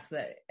podcast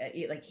that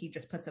like, he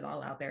just puts it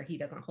all out there. He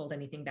doesn't hold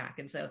anything back.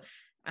 And so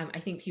I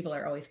think people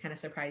are always kind of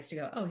surprised to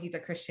go, oh, he's a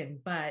Christian,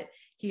 but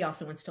he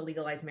also wants to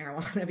legalize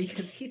marijuana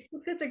because he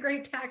thinks it's a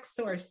great tax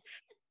source.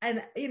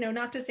 And, you know,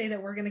 not to say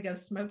that we're going to go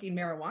smoking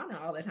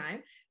marijuana all the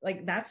time.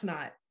 Like, that's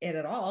not it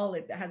at all.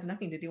 It has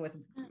nothing to do with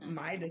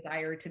my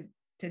desire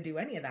to do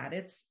any of that.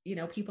 It's, you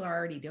know, people are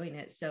already doing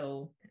it.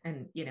 So,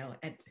 and, you know,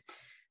 and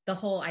the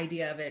whole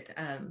idea of it,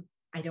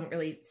 I don't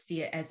really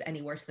see it as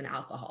any worse than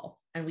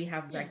alcohol, and we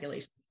have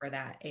regulations for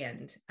that.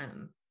 And,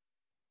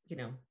 you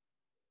know,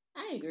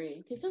 I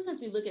agree. Because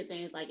sometimes we look at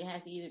things like it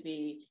has to either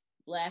be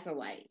black or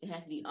white. It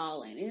has to be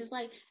all in. And it's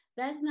like,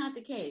 that's not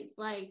the case.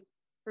 Like,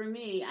 for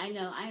me, I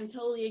know I am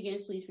totally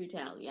against police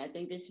brutality. I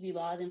think there should be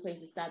laws in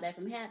place to stop that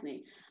from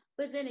happening.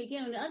 But then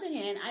again, on the other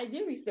hand, I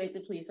do respect the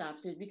police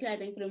officers, because I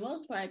think for the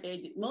most part,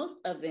 most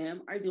of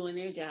them are doing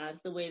their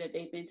jobs the way that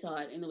they've been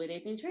taught and the way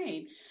they've been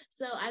trained.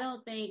 So I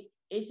don't think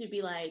it should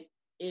be like,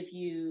 if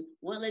you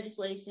want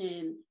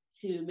legislation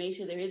to make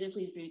sure there isn't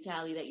police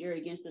brutality, that you're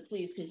against the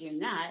police, because you're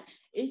not.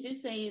 It's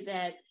just saying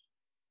that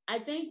I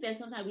think that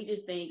sometimes we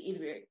just think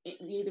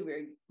either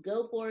we're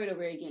go for it or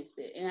we're against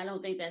it. And I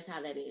don't think that's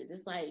how that is.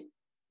 It's like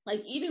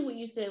even what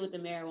you said with the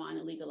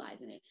marijuana,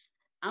 legalizing it,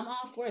 I'm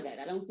all for that.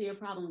 I don't see a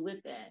problem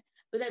with that.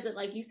 But that,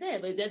 like you said,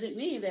 but it doesn't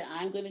mean that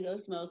I'm going to go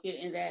smoke it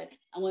and that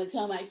I want to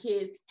tell my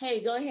kids,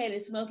 hey, go ahead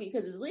and smoke it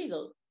because it's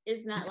legal.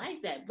 It's not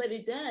like that. But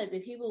it does.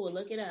 If people will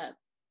look it up,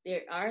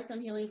 there are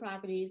some healing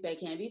properties that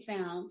can be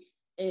found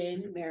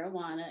in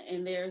marijuana,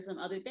 and there are some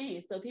other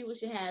things. So people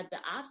should have the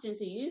option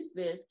to use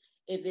this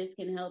if this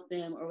can help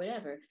them or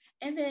whatever.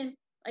 And then,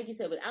 like you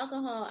said, with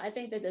alcohol, I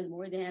think that does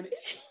more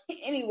damage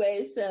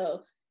anyway.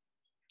 So,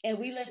 and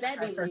we let that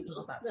be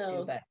legal. So,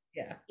 too, but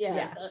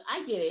yeah. So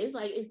I get it. It's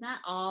like, it's not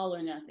all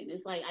or nothing.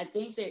 It's like, I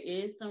think there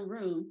is some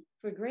room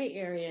for gray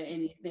area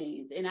in these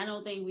things. And I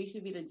don't think we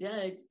should be the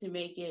judge to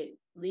make it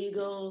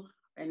legal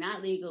or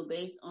not legal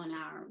based on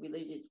our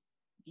religious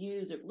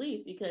views or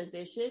beliefs, because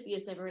there should be a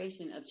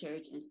separation of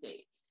church and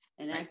state.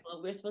 And that's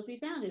what we're supposed to be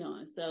founded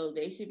on. So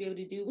they should be able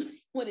to do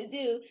what it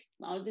do, as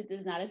long as it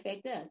does not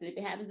affect us. And if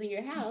it happens in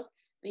your house,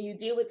 then you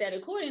deal with that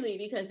accordingly,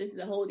 because this is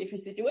a whole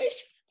different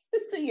situation.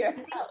 It's in your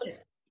house.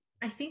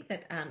 I think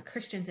that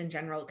Christians in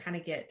general kind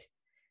of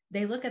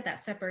they look at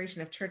that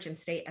separation of church and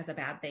state as a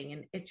bad thing.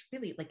 And it's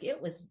really like,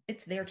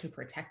 it's there to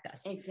protect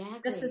us. Exactly.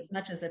 Just as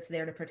much as it's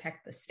there to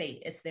protect the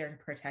state, it's there to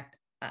protect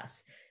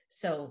us.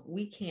 So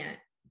we can't,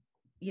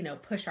 you know,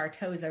 push our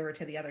toes over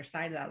to the other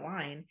side of that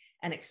line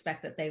and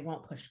expect that they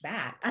won't push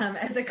back.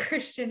 As a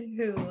Christian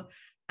who,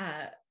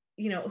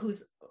 you know,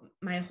 whose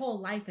my whole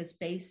life is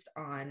based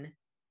on,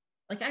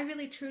 like, I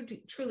really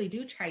truly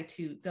do try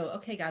to go,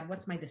 okay, God,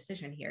 what's my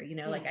decision here? You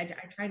know, like I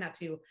try not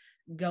to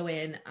go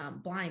in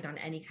blind on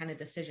any kind of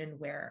decision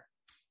where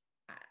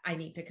I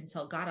need to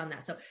consult God on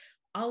that. So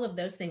all of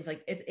those things,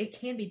 like it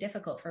can be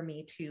difficult for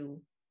me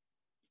to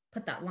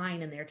put that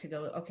line in there to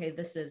go, okay,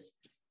 this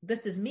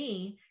is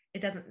me.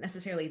 It doesn't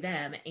necessarily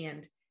them.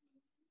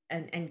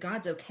 And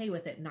God's okay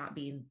with it not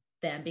being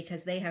them,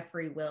 because they have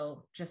free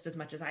will just as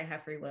much as I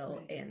have free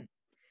will. Right.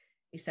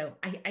 So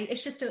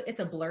it's just it's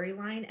a blurry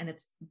line, and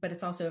but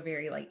it's also a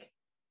very like,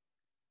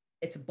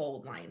 it's a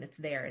bold line. It's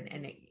there,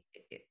 and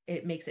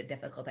it makes it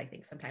difficult, I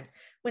think, sometimes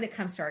when it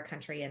comes to our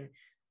country and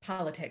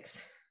politics.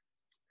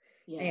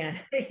 Yeah.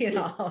 And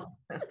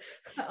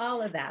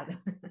all of that.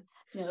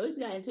 No, it's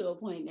gotten to a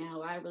point now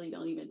where I really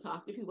don't even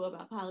talk to people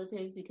about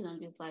politics, because I'm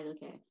just like,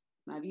 okay,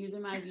 my views are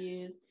my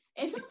views.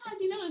 And sometimes,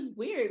 it's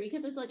weird,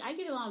 because it's like I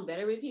get along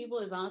better with people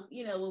as long,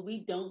 when we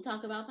don't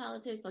talk about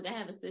politics. Like, I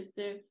have a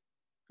sister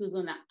who's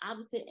on the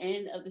opposite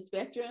end of the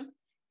spectrum,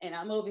 and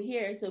I'm over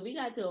here. So we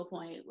got to a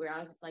point where I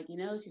was just like,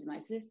 she's my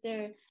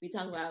sister. We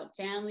talk about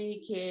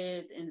family,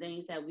 kids, and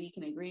things that we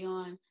can agree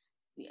on.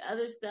 The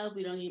other stuff,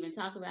 we don't even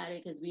talk about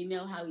it, because we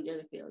know how each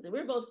other feels. And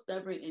we're both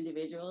stubborn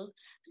individuals.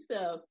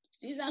 So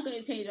she's not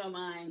going to change our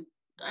mind.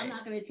 Right. I'm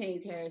not going to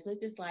change her. So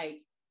it's just like,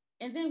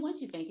 and then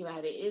once you think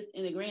about it,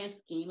 in the grand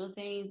scheme of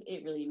things,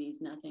 it really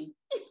means nothing.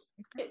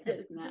 It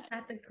does not.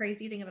 That's the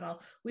crazy thing of it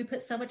all. We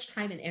put so much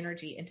time and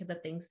energy into the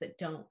things that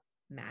don't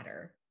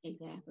matter.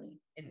 Exactly.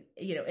 And,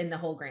 in the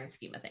whole grand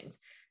scheme of things.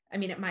 I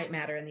mean, it might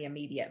matter in the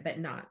immediate, but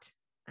not,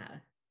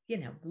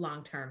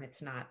 long term.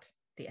 It's not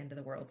the end of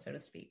the world, so to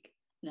speak.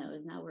 No,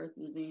 it's not worth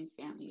losing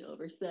family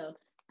over. So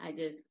I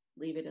just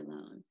leave it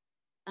alone.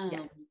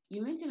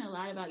 You mentioned a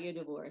lot about your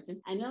divorce. And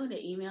I know in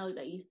the email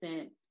that you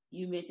sent,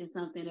 you mentioned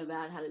something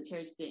about how the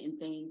church didn't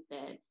think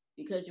that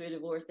because you were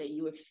divorced that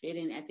you were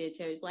fitting at their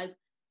church. Like,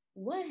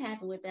 what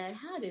happened with that?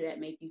 How did that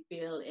make you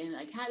feel? And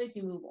like, how did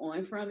you move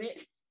on from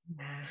it?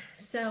 Yeah.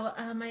 So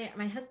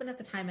my husband at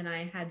the time and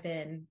I had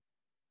been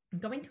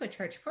going to a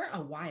church for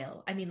a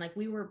while. I mean, like,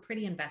 we were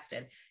pretty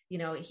invested.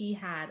 He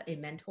had a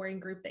mentoring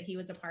group that he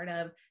was a part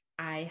of.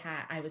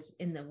 I was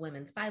in the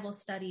women's Bible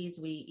studies.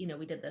 We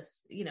did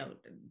this,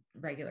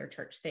 regular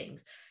church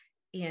things.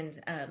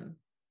 And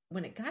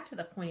when it got to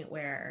the point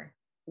where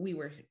we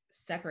were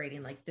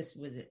separating, like, this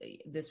was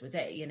it,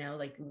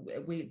 like,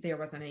 there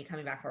wasn't any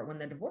coming back for it. When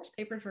the divorce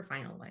papers were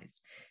finalized,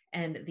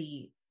 and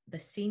the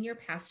senior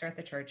pastor at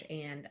the church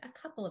and a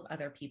couple of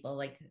other people,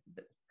 like,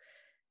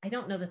 I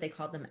don't know that they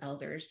called them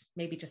elders,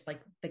 maybe just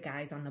like the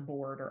guys on the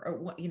board or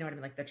what, what I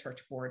mean? Like the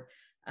church board.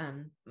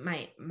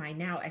 My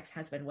now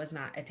ex-husband was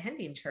not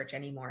attending church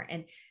anymore.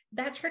 And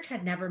that church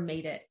had never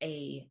made it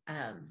a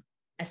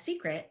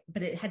secret,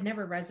 but it had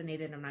never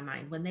resonated in my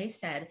mind when they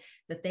said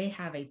that they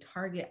have a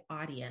target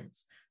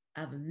audience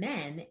of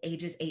men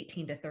ages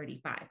 18 to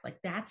 35.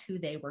 Like, that's who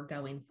they were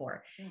going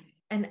for.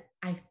 And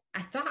I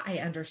thought I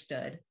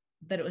understood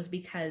that it was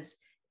because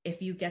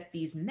if you get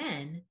these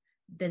men,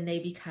 then they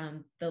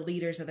become the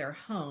leaders of their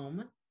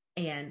home,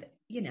 and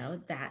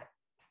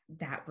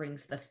that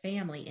brings the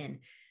family in,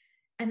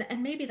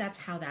 and maybe that's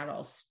how that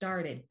all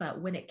started. But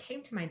when it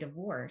came to my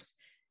divorce,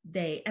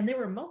 there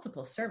were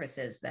multiple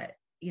services that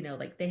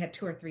like, they had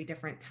 2 or 3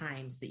 different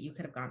times that you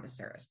could have gone to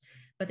service,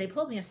 but they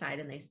pulled me aside,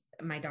 and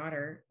my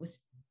daughter was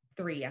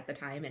 3 at the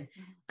time,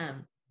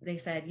 and they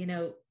said,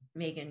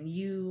 Megan,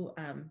 you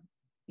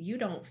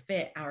don't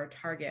fit our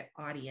target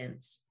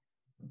audience,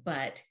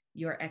 but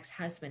your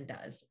ex-husband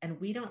does.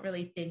 And we don't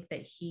really think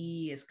that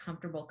he is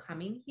comfortable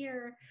coming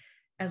here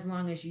as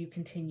long as you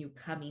continue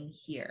coming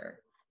here.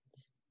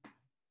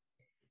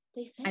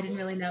 They said I didn't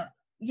really know.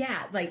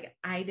 Yeah. Like,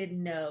 I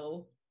didn't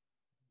know.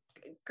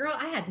 Girl,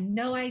 I had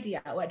no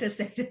idea what to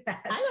say to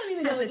that. I don't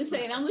even know what to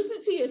say. And I'm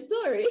listening to your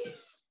story.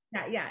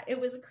 Yeah.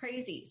 It was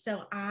crazy.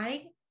 So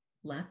I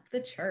left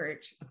the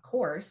church, of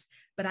course,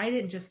 but I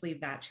didn't just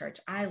leave that church.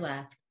 I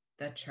left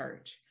the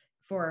church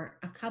for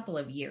a couple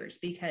of years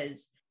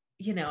because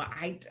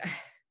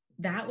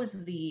that was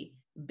the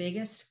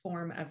biggest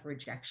form of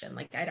rejection.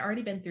 Like, I'd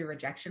already been through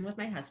rejection with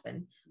my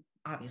husband.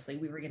 Obviously,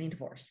 we were getting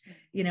divorced,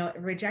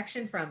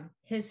 rejection from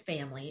his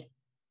family,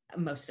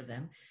 most of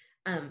them,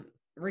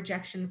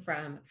 rejection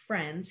from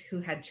friends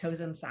who had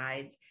chosen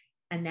sides.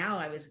 And now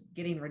I was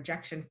getting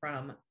rejection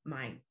from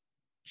my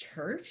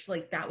church.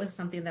 Like, that was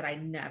something that I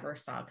never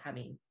saw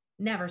coming.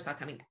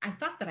 I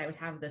thought that I would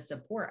have the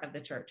support of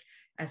the church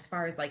as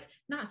far as like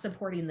not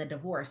supporting the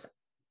divorce.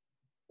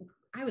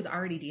 I was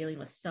already dealing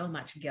with so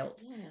much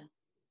guilt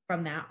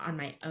from that on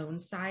my own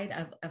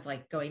side of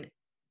like going,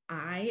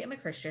 I am a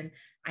Christian.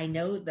 I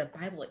know the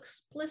Bible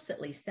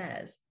explicitly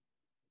says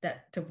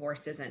that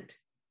divorce isn't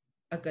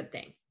a good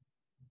thing.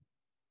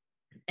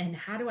 And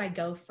how do I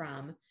go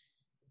from,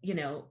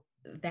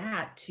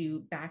 that to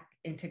back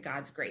into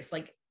God's grace?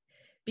 Like,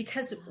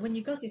 because when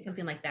you go through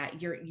something like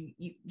that, your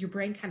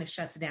brain kind of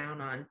shuts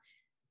down on,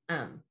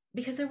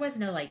 because there was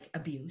no like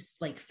abuse,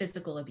 like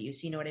physical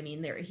abuse, you know what I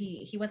mean?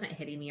 He wasn't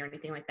hitting me or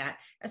anything like that.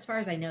 As far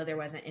as I know, there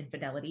wasn't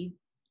infidelity.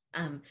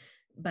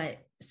 But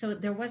so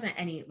there wasn't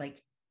any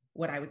like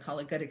what I would call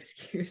a good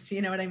excuse,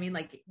 you know what I mean?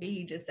 Like,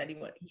 he just said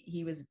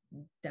he was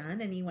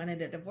done and he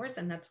wanted a divorce,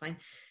 and that's fine.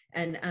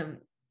 And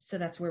so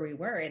that's where we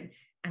were, and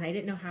I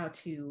didn't know how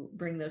to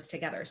bring those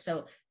together.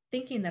 So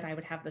thinking that I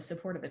would have the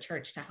support of the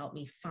church to help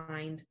me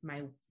find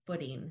my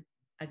footing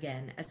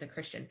again as a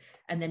Christian,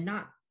 and then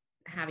not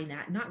having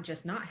that,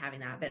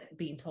 but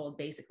being told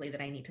basically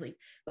that I need to leave,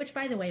 which,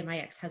 by the way, my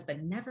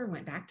ex-husband never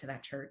went back to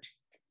that church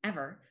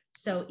ever.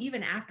 So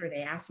even after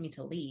they asked me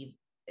to leave,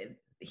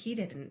 he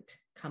didn't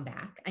come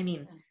back. I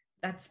mean,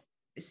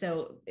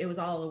 so it was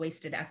all a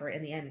wasted effort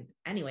in the end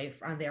anyway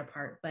on their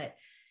part. But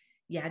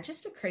yeah,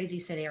 just a crazy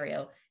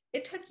scenario.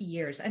 It took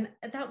years. And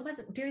that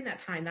wasn't during that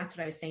time. That's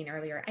what I was saying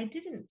earlier. I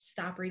didn't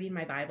stop reading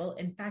my Bible.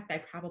 In fact, I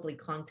probably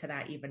clung to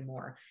that even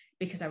more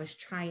because I was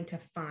trying to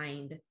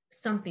find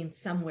something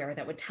somewhere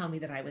that would tell me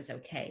that I was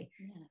okay.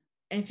 Yeah.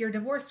 And if you're a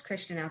divorced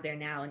Christian out there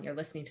now and you're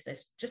listening to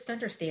this, just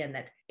understand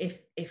that if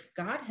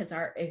God has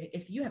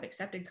if you have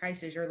accepted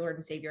Christ as your Lord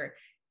and Savior,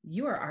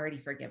 you are already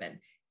forgiven.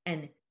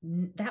 And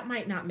that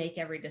might not make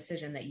every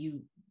decision that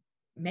you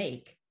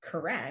make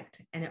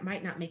correct, and it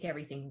might not make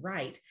everything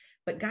right,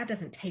 but God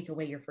doesn't take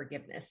away your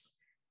forgiveness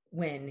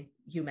when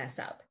you mess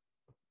up.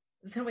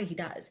 There's no way he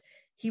does.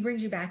 He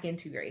brings you back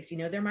into grace.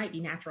 There might be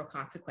natural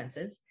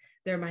consequences.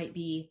 There might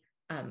be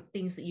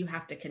things that you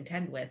have to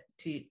contend with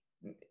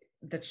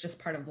that's just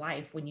part of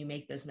life when you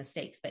make those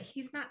mistakes, but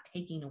he's not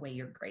taking away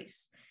your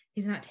grace.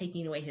 He's not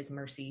taking away his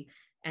mercy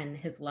and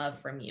his love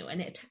from you.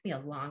 And it took me a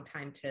long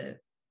time to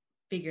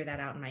figure that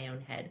out in my own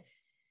head.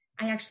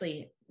 I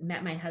actually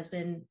met my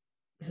husband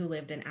who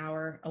lived an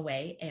hour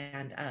away,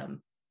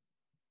 and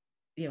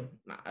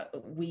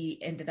we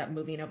ended up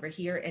moving over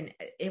here. And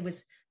it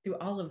was through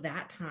all of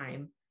that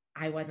time,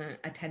 I wasn't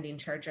attending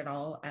church at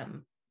all.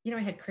 I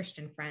had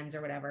Christian friends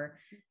or whatever,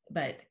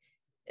 but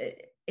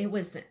it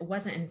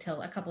wasn't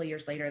until a couple of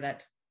years later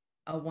that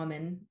a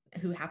woman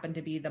who happened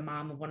to be the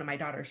mom of one of my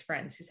daughter's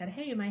friends who said,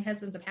 "Hey, my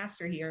husband's a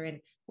pastor here and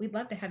we'd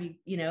love to have you,"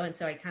 and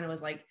so I kind of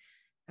was like,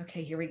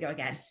 okay, here we go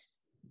again.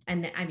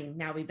 And I mean,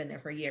 now we've been there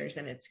for years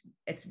and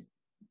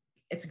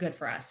it's good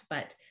for us.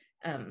 But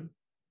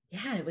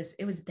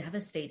it was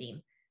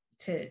devastating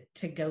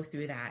to go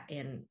through that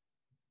and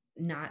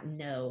not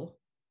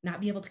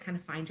be able to kind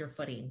of find your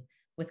footing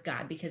with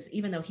God, because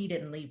even though he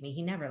didn't leave me,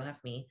 he never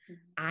left me.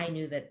 Mm-hmm. I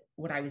knew that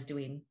what I was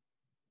doing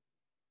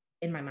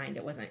in my mind,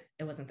 it wasn't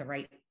the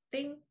right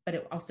thing, but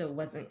it also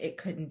it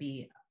couldn't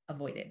be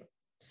avoided.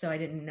 So I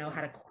didn't know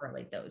how to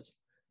correlate those.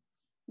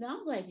 No,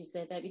 I'm glad you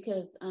said that,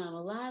 because a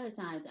lot of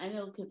times, I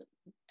know, because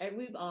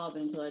we've all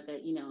been taught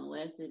that,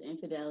 unless it's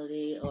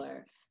infidelity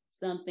or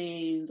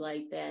something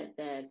like that,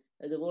 that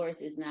a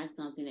divorce is not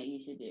something that you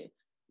should do.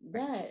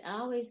 But I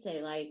always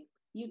say, like,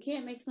 you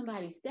can't make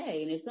somebody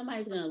stay. And if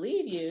somebody's going to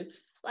leave you,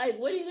 like,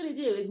 what are you going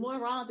to do? It's more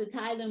wrong to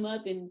tie them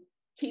up and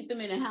keep them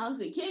in a house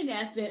and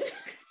kidnap them.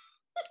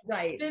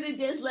 Right. Than to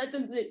just let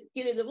them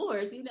get a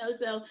divorce,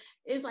 So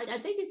it's like, I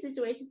think in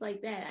situations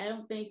like that, I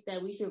don't think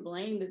that we should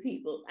blame the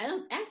people.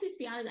 To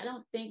be honest, I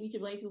don't think we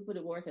should blame people for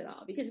divorce at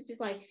all, because it's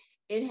just like,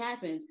 it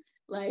happens.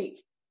 Like,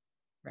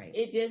 right.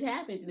 It just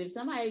happens. And if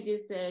somebody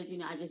just says,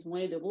 I just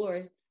want a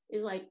divorce,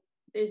 it's like,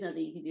 there's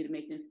nothing you can do to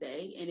make them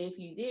stay. And if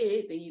you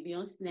did, then you'd be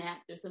on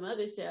Snapped or some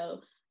other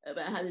show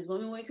about how this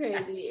woman went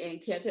crazy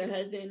and kept her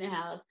husband in the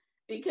house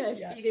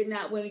because she did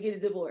not want to get a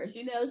divorce,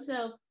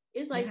 So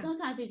it's like,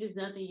 sometimes there's just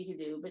nothing you can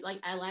do. But like,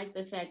 I like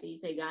the fact that you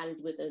say God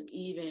is with us,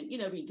 even,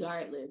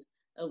 regardless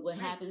of what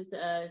happens to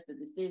us, the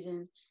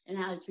decisions, and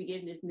how his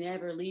forgiveness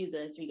never leaves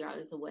us,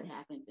 regardless of what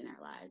happens in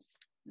our lives.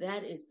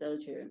 That is so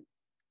true.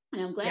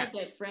 And I'm glad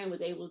that friend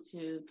was able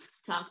to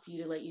talk to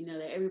you to let you know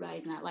that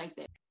everybody's not like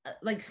that.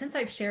 Like, since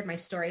I've shared my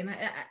story, and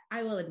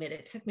I will admit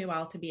it took me a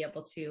while to be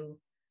able to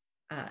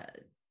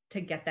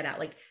get that out.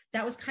 Like,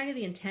 that was kind of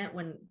the intent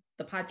when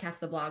the podcast,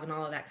 the blog, and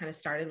all of that kind of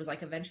started, was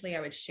like, eventually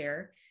I would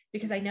share,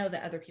 because I know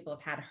that other people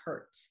have had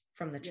hurts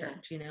from the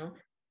church,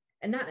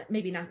 and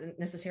maybe not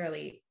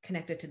necessarily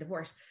connected to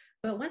divorce.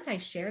 But once I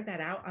shared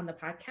that out on the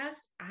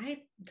podcast, I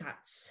got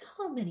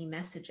so many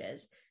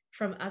messages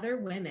from other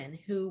women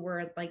who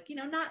were like,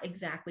 not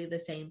exactly the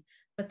same,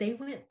 but they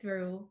went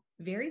through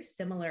very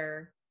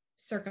similar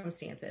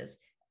circumstances.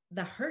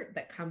 The hurt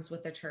that comes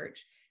with the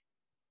church,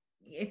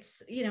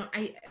 it's,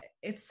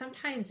 it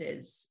sometimes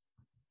is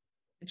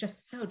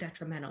just so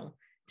detrimental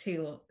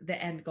to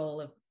the end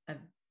goal of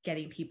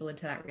getting people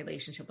into that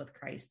relationship with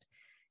Christ.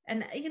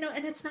 And,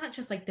 and it's not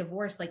just like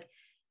divorce. Like,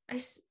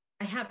 I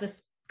have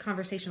this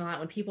conversation a lot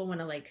when people want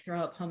to like throw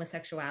up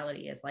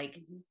homosexuality as like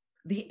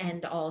the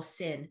end all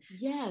sin.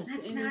 Yes.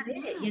 That's not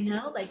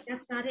it, like,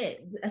 that's not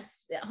it.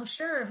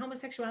 Sure,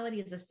 homosexuality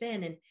is a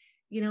sin. And,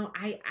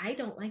 I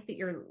don't like that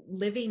you're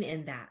living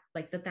in that,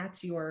 like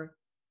that's your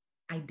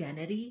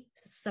identity.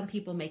 Some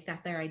people make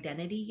that their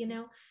identity,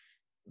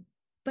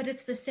 but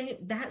it's the same.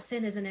 That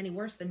sin isn't any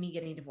worse than me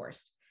getting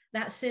divorced.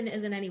 That sin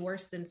isn't any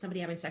worse than somebody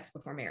having sex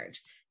before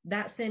marriage.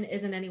 That sin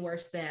isn't any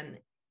worse than,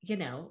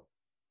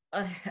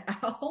 a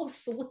whole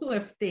slew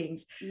of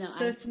things. No,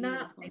 so it's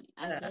not,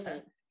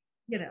 I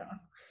get it.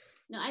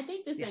 No, I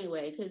think the same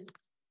way, because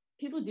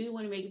people do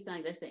want to make it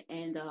sound like that's the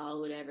end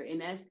all, whatever. And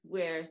that's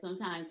where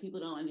sometimes people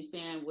don't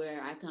understand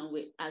where I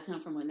come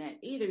from on that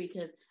either,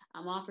 because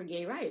I'm all for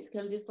gay rights.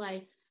 Cause I'm just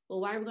like,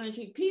 well, why are we going to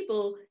treat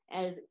people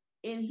as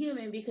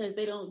inhuman because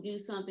they don't do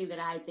something that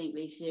I think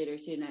they should or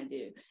should not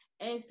do?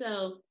 And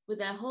so with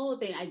that whole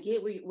thing, I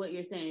get what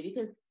you're saying,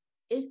 because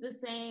it's the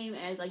same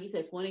as, like you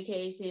said,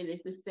 fornication.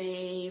 It's the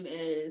same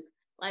as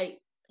like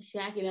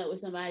shacking up with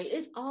somebody.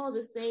 It's all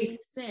the same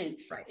sin.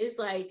 Right. It's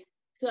like,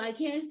 So I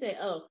can't say,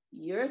 oh,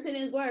 your sin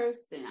is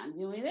worse than I'm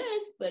doing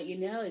this, but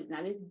it's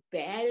not as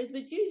bad as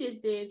what you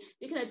just did,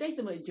 because I think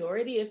the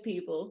majority of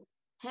people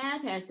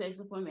have had sex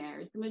before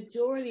marriage. The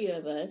majority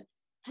of us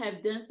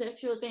have done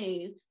sexual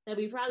things that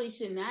we probably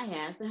should not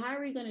have. So how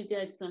are we going to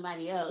judge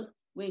somebody else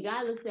when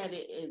God looks at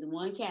it as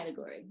one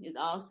category? It's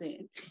all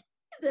sin.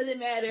 It doesn't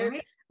matter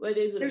right? whether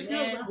it's with There's a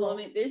man, no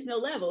woman. There's no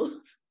levels.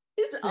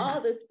 It's yeah.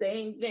 all the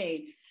same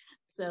thing.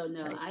 So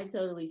no, Right. I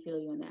totally feel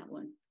you on that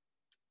one.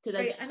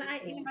 Right. And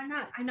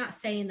I'm not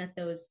saying that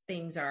those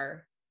things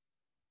are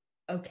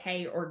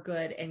okay or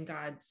good in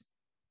God's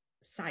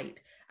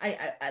sight.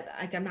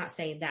 I'm not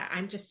saying that.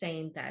 I'm just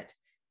saying that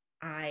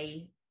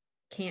I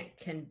can't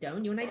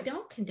condone you, and I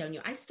don't condone you.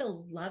 I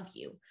still love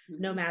you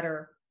no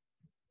matter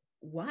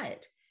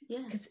what.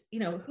 Yeah. Because,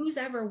 who's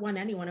ever won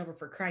anyone over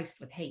for Christ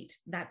with hate?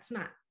 That's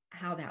not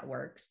how that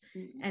works.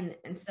 And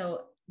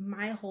so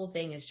my whole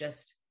thing is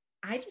just,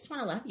 I just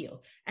want to love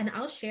you, and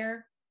I'll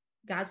share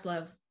God's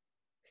love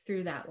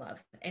through that love.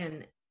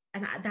 And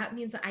that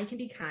means that I can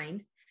be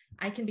kind,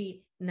 I can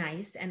be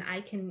nice, and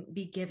I can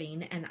be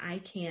giving, and I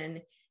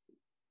can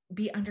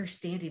be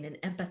understanding and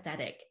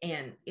empathetic,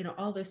 and,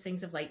 all those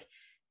things of like,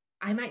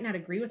 I might not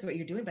agree with what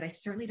you're doing, but I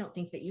certainly don't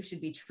think that you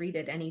should be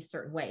treated any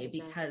certain way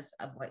because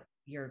of what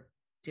you're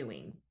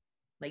doing.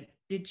 Like,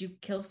 did you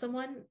kill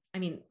someone? I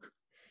mean,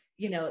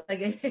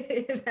 like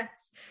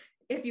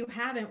if you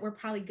haven't, we're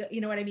probably good.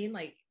 You know what I mean?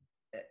 Like,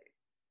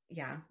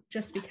 yeah,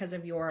 just because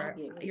of your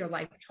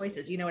life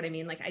choices, you know what I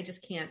mean? Like, I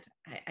just can't,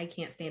 I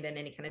can't stand in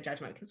any kind of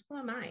judgment, because who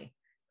am I?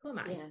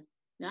 Yeah.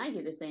 No, I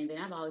get the same thing.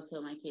 I've always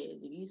told my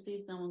kids, if you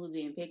see someone who's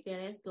being picked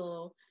at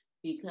school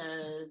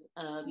because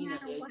of,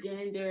 their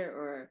gender,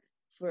 or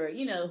for,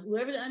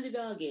 whoever the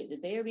underdog is,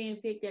 if they are being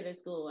picked at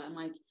school, I'm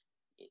like,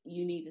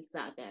 you need to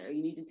stop that, or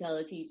you need to tell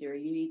a teacher, or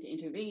you need to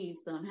intervene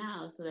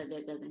somehow so that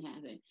that doesn't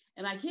happen.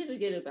 And my kids are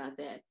good about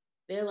that.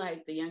 They're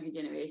like the younger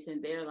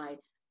generation. They're like,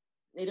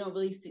 they don't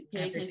really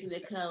pay attention to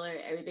color.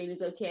 Everything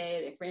is okay.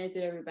 They're friends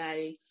with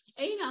everybody.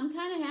 And, I'm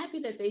kind of happy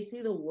that they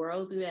see the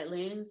world through that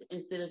lens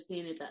instead of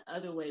seeing it the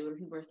other way, where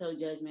people are so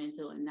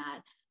judgmental and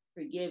not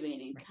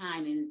forgiving and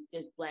kind, and it's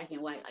just black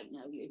and white. Like,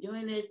 no, you're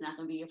doing this, not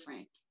going to be your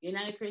friend. You're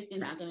not a Christian,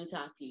 not going to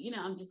talk to you.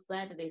 I'm just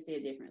glad that they see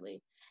it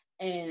differently.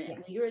 And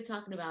when you were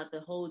talking about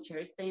the whole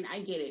church thing,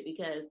 I get it,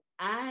 because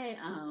I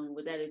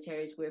was at a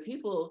church where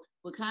people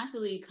would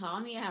constantly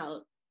call me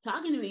out,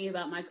 talking to me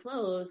about my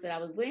clothes that I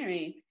was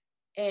wearing,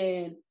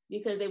 and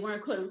because they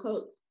weren't quote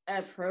unquote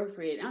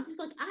appropriate. And I'm just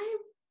like,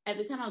 at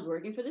the time I was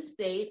working for the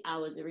state, I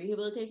was a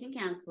rehabilitation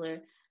counselor.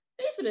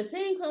 These were the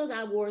same clothes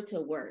I wore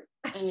to work.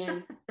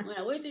 And when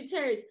I went to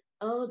church,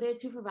 oh, they're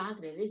too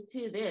provocative. It's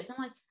too this.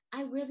 I'm like,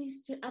 I wear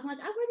this to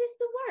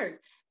work.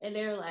 And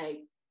they're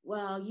like,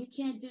 well, you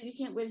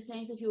can't wear the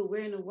same stuff you would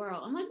wear in the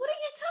world. I'm like, what are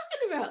you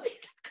talking about?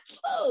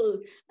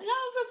 Clothes. Like,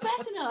 I'm a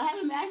professional. I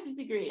have a master's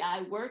degree.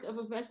 I work a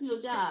professional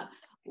job.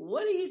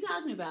 What are you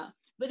talking about?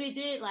 But it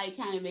did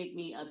kind of make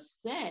me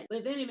upset.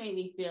 But then it made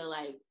me feel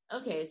like,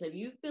 okay, so if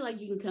you feel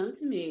like you can come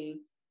to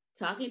me,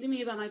 talking to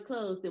me about my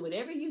clothes, then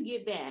whatever you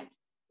get back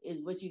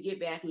is what you get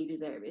back, and you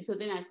deserve it. So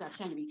then I stopped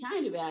trying to be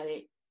kind about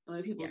it. And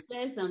when people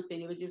said something,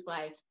 it was just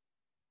like,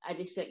 I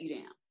just shut you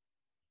down.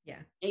 Yeah.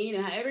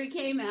 And however it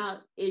came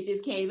out, it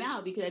just came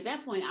out, because at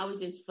that point I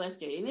was just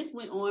frustrated. And this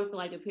went on for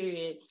a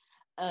period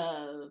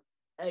of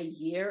a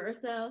year or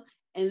so.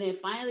 And then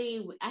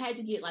finally I had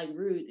to get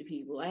rude to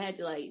people. I had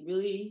to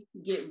really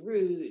get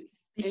rude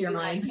and be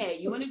like, hey,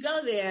 you want to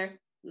go there?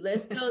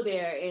 Let's go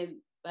there. And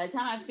by the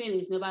time I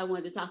finished, nobody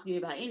wanted to talk to me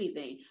about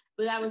anything.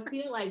 But I would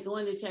feel like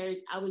going to church,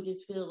 I would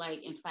just feel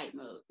like in fight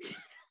mode.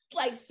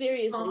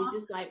 Seriously. Aww,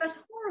 just that's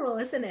horrible,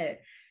 isn't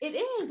it? It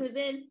is. And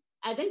then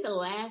I think the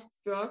last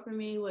straw for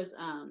me was,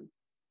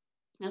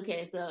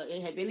 okay, so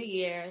it had been a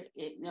year.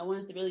 No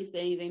one's really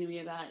saying anything to me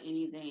about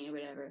anything or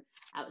whatever.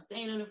 I was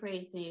staying on the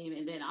praise team,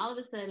 and then all of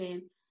a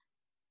sudden,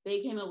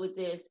 they came up with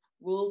this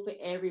rule for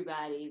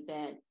everybody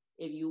that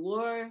if you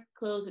wore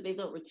clothes that they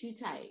thought were too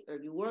tight, or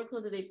if you wore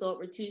clothes that they thought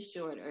were too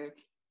short, or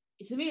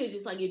to me, it's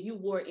just if you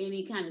wore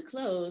any kind of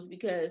clothes,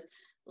 because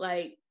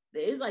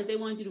it's like they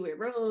wanted you to wear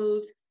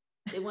robes,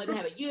 they wanted to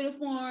have a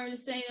uniform,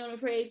 staying on the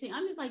praise team.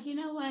 I'm just like, you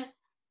know what?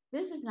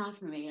 This is not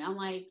for me. I'm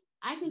like,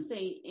 I can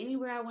sing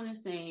anywhere I want to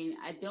sing.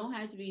 I don't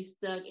have to be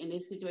stuck in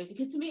this situation,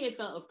 because to me it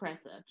felt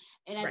oppressive.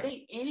 And I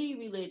think any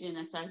religion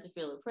that starts to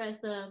feel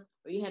oppressive,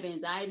 or you have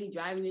anxiety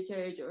driving to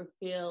church, or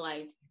feel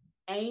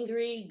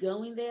angry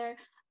going there,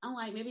 I'm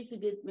like, maybe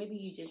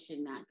you just should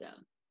not go.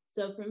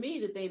 So for me,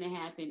 the thing that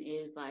happened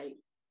is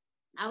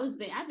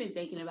I've been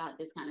thinking about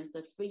this kind of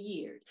stuff for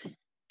years,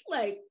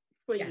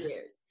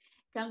 years.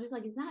 I'm just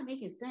like, it's not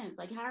making sense.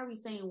 How are we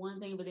saying one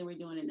thing, but then we're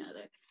doing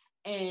another?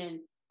 And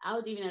I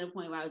was even at a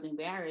point where I was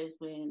embarrassed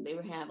when they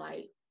would have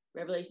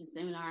revelation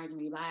seminars and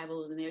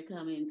revivals, and they're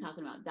coming and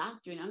talking about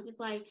doctrine. I'm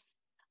just like,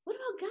 what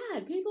about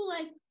God? People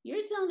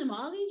you're telling them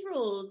all these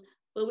rules,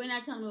 but we're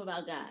not telling them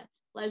about God.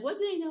 What do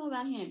they know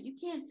about him? You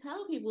can't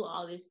tell people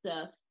all this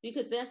stuff,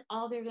 because that's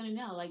all they're going to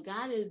know.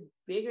 God is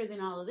bigger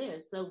than all of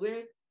this. So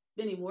we're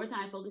spending more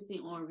time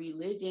focusing on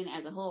religion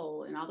as a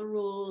whole and all the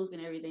rules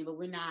and everything, but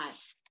we're not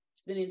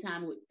spending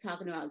time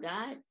talking about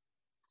God.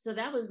 So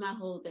that was my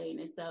whole thing.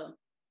 And so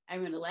I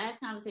remember the last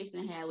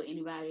conversation I had with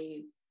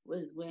anybody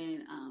was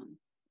when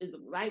it was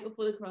right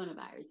before the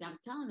coronavirus. And I was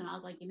telling them, I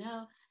was like,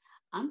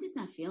 I'm just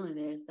not feeling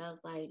this. I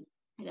was like,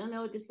 I don't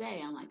know what to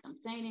say. I'm like, I'm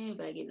saying it,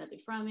 but I get nothing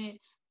from it.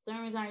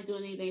 Sermons aren't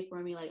doing anything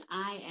for me. Like,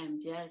 I am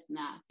just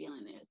not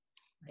feeling this.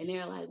 And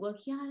they're like, well,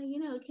 Kiana,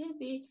 it can't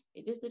be.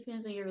 It just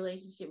depends on your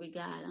relationship with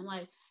God. I'm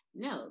like,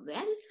 no,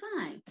 that is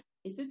fine.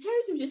 It's the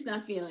church I'm just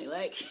not feeling.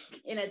 Like,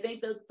 and I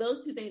think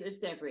those two things are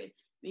separate,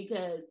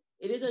 because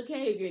it is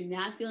okay if you're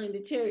not feeling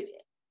the church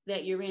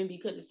that you're in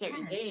because of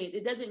certain things.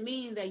 It doesn't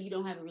mean that you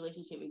don't have a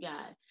relationship with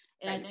God.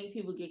 And I think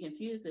people get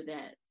confused with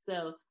that.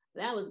 So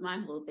that was my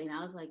whole thing.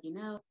 I was like,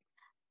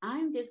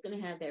 I'm just going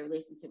to have that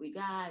relationship with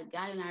God.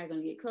 God and I are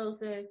going to get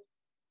closer.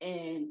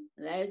 And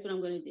that is what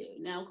I'm going to do.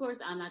 Now, of course,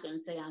 I'm not going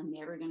to say I'm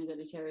never going to go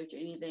to church or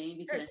anything,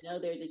 because I know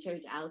there's a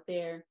church out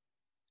there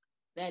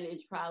that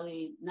is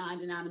probably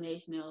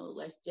non-denominational,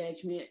 less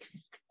judgment,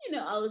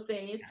 all the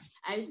things. Yeah.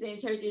 I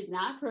understand church is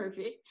not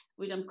perfect,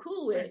 which I'm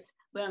cool with,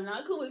 but I'm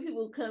not cool with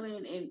people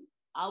coming and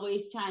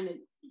always trying to,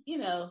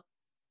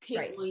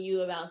 pick on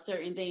you about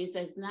certain things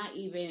that's not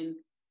even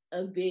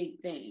a big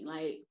thing.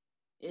 Like,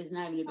 it's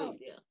not even a big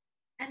deal.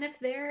 And if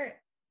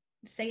they're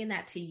saying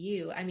that to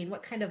you, I mean,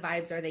 what kind of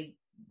vibes are they?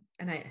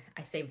 And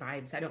I say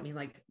vibes, I don't mean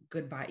like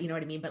good vibe, you know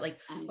what I mean? But like,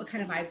 what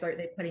kind of vibe are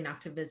they putting off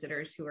to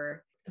visitors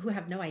who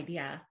have no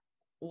idea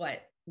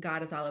what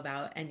God is all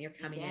about, and you're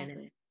coming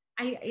in,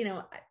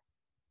 and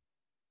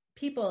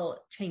people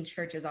change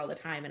churches all the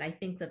time. And I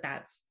think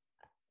that's,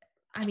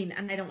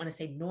 and I don't want to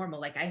say normal.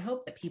 Like, I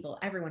hope that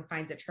everyone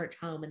finds a church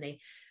home,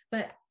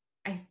 but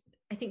I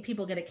think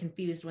people get it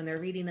confused when they're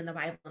reading in the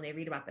Bible and they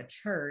read about the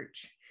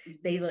church.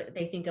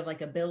 They think of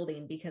like a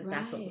building, because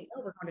that's what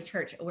we're going to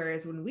church.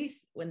 Whereas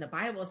when the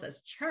Bible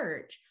says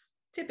church,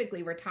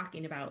 typically we're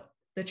talking about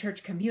the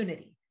church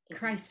community,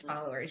 Christ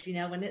followers.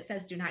 When it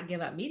says do not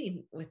give up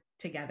meeting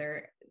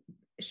together,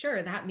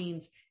 sure, that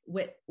means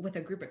with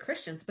a group of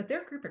Christians, but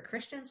their group of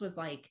Christians was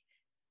like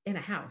in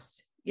a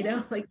house.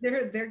 Like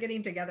they're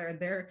getting together, and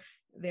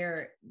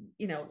they're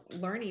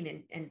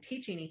learning and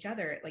teaching each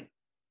other, like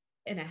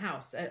in a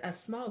house, a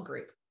small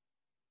group,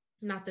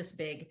 not this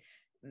big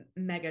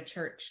mega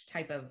church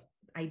type of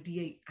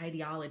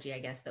ideology, I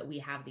guess, that we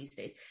have these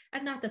days.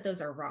 And not that those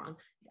are wrong.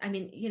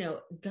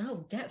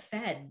 Go get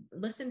fed,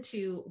 listen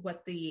to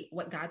what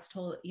God's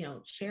told,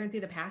 sharing through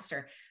the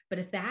pastor. But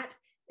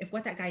if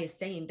what that guy is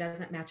saying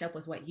doesn't match up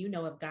with what you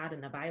know of God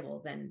in the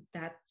Bible, then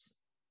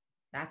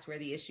that's where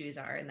the issues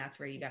are. And that's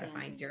where you got to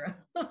find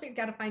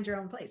your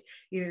own place.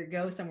 Either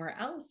go somewhere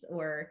else,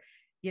 or,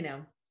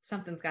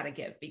 something's got to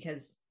give,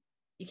 because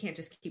you can't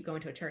just keep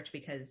going to a church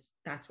because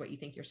that's what you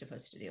think you're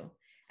supposed to do.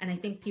 And I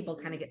think people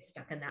kind of get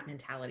stuck in that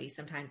mentality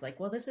sometimes, like,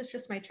 well, this is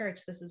just my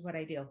church. This is what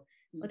I do.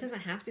 Well, it doesn't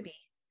have to be.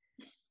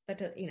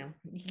 But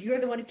you're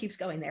the one who keeps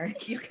going there.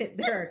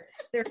 There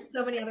are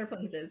so many other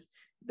places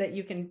that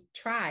you can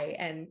try,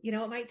 and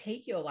it might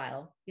take you a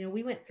while.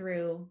 We went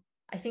through,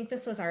 I think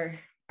this was our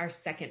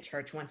second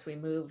church once we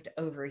moved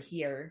over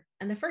here,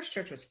 and the first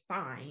church was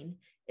fine.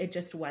 It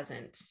just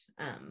wasn't.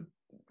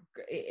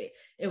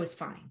 It was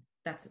fine.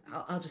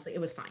 I'll just say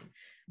it was fine.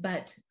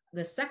 But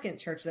the second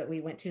church that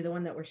we went to, the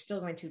one that we're still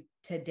going to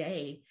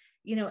today,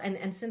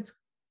 and since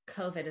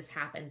COVID has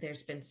happened,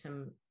 there's been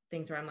some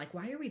things where I'm like,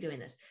 why are we doing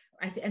this?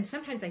 And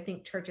sometimes I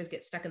think churches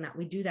get stuck in that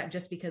we do that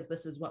just because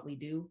this is what we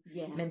do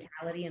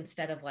mentality,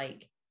 instead of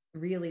like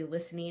really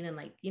listening. And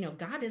like,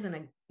 God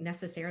isn't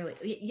necessarily,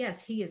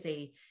 yes, he's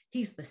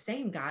the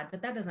same God,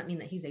 but that doesn't mean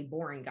that he's a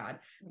boring God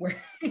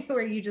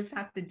where you just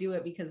have to do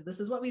it because this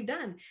is what we've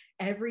done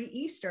every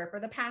Easter for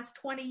the past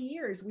 20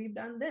 years. We've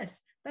done this.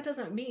 That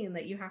doesn't mean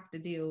that you have to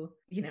do,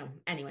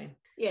 anyway.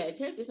 Yeah.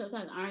 Churches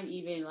sometimes aren't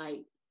even like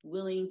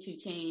willing to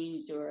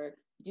change or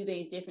do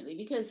things differently,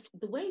 because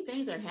the way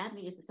things are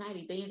happening in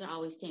society, things are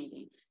always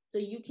changing. So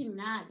you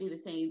cannot do the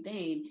same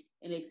thing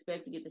and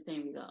expect to get the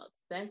same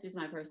results. That's just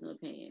my personal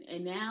opinion.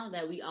 And now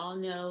that we all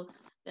know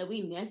that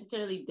we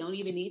necessarily don't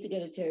even need to go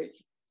to church,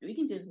 we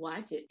can just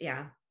watch it.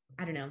 Yeah.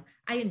 I don't know.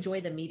 I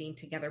enjoy the meeting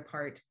together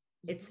part.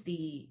 It's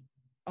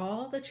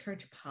all the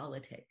church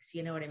politics,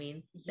 you know what I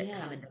mean? That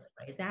come into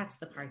play. That's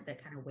the part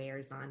that kind of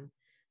wears on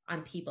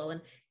people.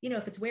 And,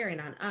 if it's wearing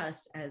on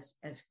us as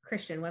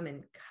Christian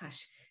women,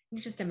 gosh, you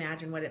just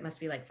imagine what it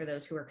must be like for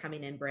those who are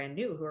coming in brand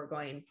new, who are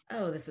going,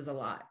 oh, this is a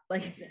lot.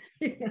 Like,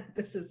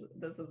 this is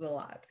a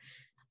lot.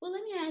 Well,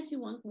 let me ask you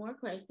one more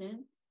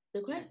question.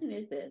 The question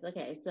is this.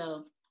 Okay.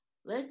 So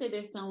let's say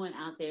there's someone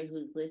out there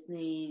who's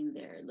listening.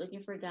 They're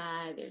looking for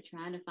God. They're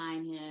trying to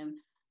find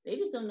him. They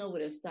just don't know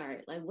where to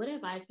start. Like, what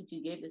advice would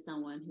you give to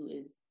someone who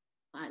is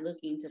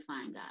looking to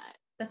find God?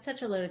 That's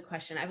such a loaded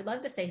question. I would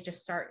love to say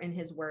just start in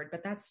his word,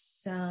 but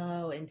that's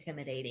so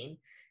intimidating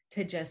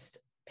to just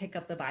pick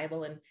up the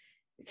Bible. And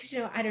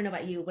because, I don't know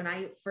about you, when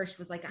I first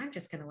was like, I'm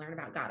just going to learn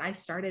about God, I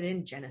started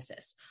in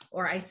Genesis,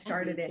 or I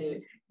started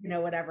in,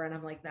 whatever. And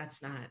I'm like,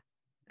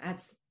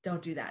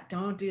 don't do that.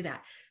 Don't do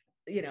that.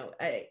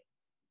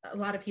 a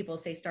lot of people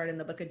say start in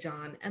the book of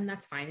John, and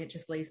that's fine. It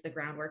just lays the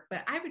groundwork.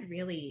 But I would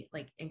really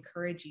like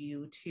encourage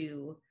you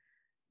to,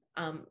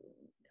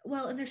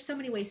 well, and there's so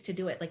many ways to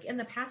do it. Like in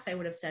the past, I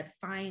would have said,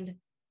 find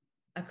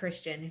a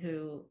Christian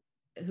who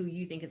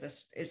you think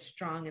is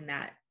strong in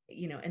that,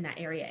 in that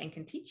area and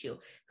can teach you,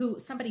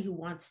 somebody who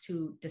wants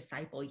to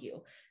disciple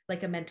you,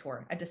 like a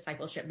mentor, a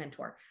discipleship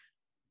mentor.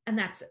 And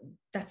that's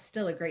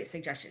still a great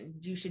suggestion.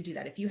 You should do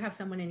that. If you have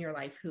someone in your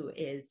life who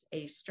is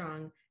a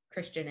strong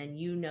Christian and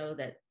you know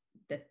that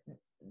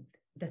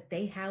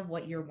they have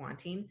what you're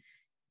wanting,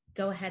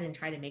 go ahead and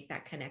try to make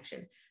that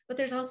connection. But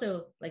there's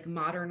also like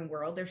modern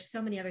world. There's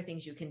so many other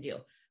things you can do.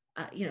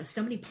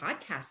 So many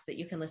podcasts that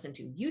you can listen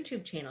to,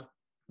 YouTube channels.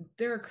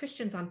 There are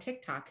Christians on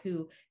TikTok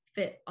who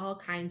fit all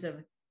kinds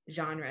of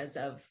genres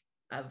of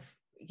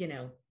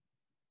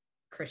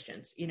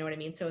Christians. You know what I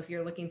mean? So if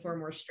you're looking for a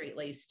more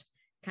straight-laced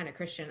kind of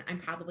Christian, I'm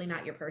probably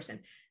not your person.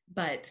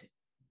 But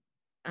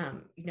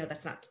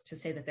that's not to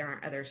say that there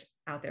aren't others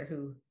out there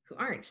who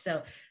aren't.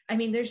 So I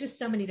mean, there's just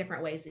so many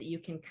different ways that you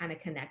can kind of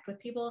connect with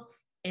people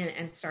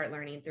and start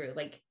learning through.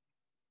 Like,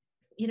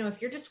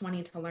 if you're just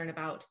wanting to learn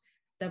about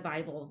the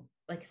Bible,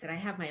 like I said, I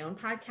have my own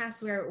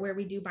podcast where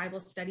we do Bible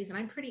studies, and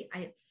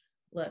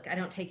I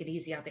don't take it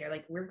easy out there.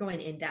 Like, we're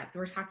going in depth.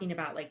 We're talking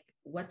about like,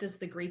 what does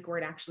the Greek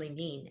word actually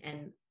mean?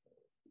 And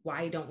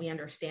why don't we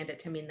understand it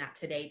to mean that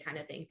today, kind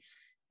of thing.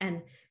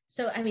 And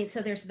so, I mean,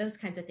 so there's those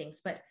kinds of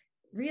things, but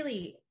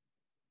really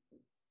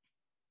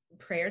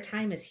prayer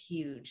time is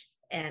huge.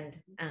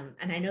 And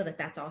I know that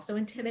that's also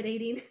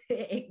intimidating,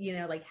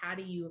 like how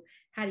do you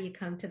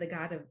come to the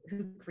God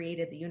who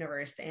created the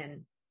universe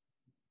and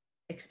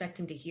expect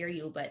him to hear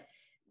you? But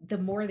the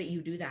more that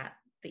you do that,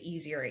 the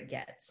easier it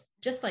gets.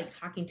 Just like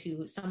talking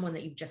to someone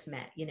that you've just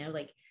met,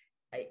 like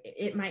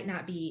it might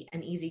not be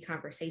an easy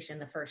conversation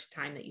the first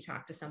time that you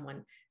talk to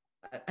someone,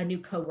 a new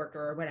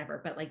coworker or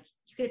whatever, but like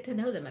you get to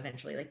know them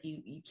eventually. Like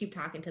you keep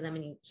talking to them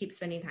and you keep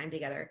spending time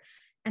together.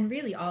 And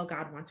really all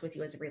God wants with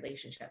you is a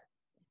relationship,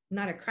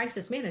 not a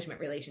crisis management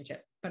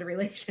relationship, but a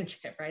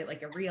relationship, right?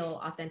 Like a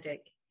real,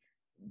 authentic,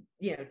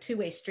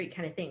 two-way street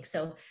kind of thing.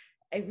 So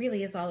it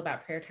really is all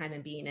about prayer time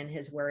and being in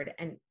his word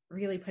and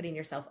really putting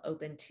yourself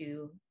open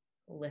to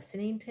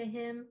listening to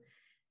him.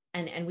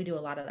 And we do a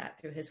lot of that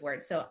through his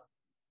word. So,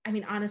 I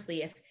mean,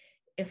 honestly,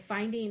 if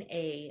finding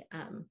a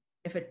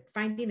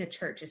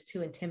church is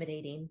too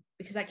intimidating,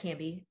 because that can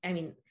be, I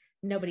mean,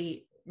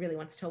 nobody really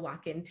wants to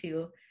walk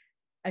into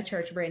a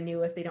church brand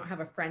new if they don't have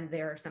a friend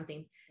there or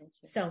something.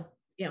 So,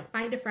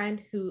 find a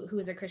friend who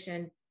is a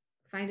Christian,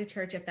 find a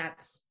church if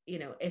that's,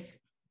 if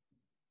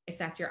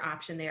that's your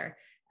option there.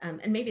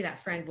 And maybe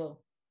that friend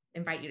will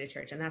invite you to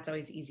church, and that's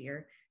always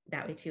easier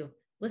that way too.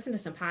 Listen to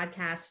some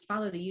podcasts,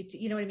 follow the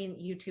YouTube,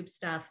 YouTube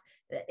stuff.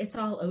 It's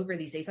all over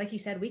these days. Like you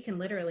said, we can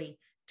literally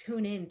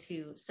tune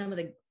into some of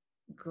the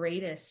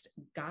greatest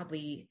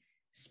godly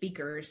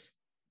speakers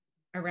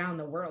around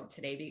the world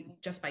today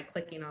just by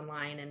clicking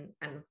online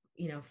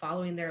and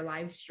following their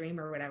live stream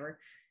or whatever.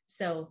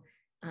 So,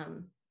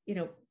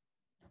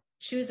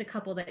 choose a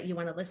couple that you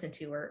want to listen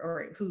to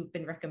or who've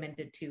been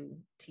recommended to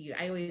you.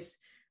 I always,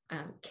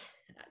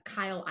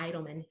 Kyle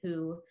Idleman,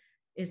 who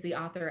is the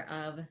author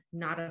of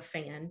Not a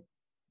Fan,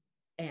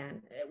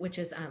 and which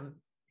is,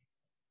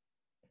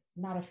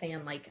 not a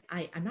fan, like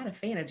I'm not a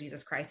fan of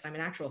Jesus Christ. I'm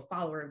an actual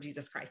follower of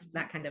Jesus Christ,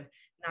 that kind of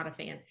not a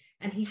fan.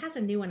 And he has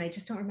a new one. I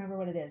just don't remember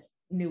what it is.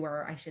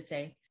 Newer, I should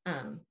say.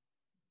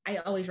 I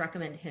always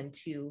recommend him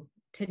to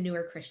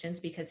newer Christians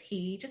because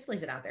he just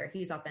lays it out there.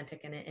 He's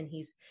authentic in it. And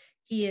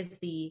he is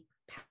the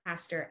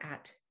pastor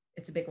at,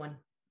 it's a big one.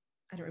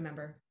 I don't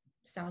remember,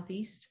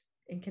 Southeast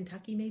in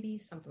Kentucky, maybe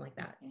something like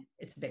that. Okay.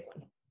 It's a big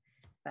one,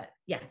 but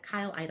yeah,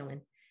 Kyle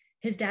Idleman.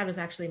 His dad was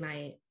actually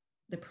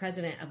the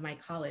president of my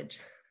college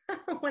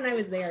when I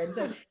was there. And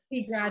so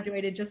he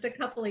graduated just a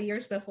couple of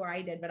years before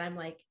I did, but I'm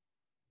like,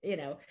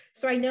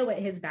 so I know what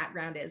his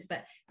background is,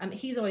 but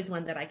he's always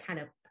one that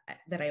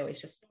I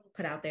always just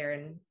put out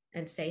there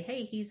and say,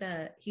 hey, he's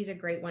a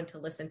great one to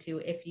listen to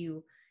if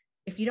you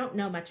don't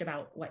know much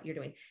about what you're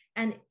doing.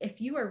 And if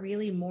you are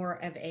really more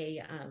of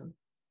a,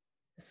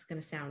 this is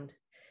going to sound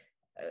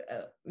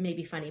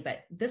maybe funny,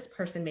 but this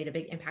person made a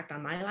big impact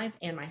on my life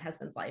and my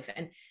husband's life.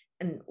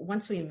 And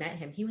once we met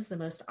him, he was the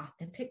most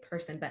authentic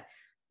person, but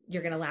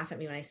you're going to laugh at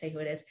me when I say who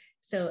it is.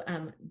 So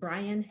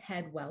Brian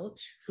Head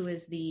Welch, who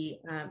is the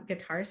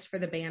guitarist for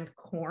the band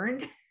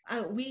Korn.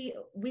 We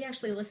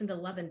actually listen to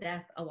Love and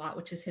Death a lot,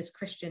 which is his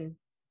Christian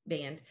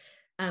band.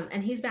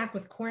 And he's back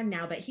with Korn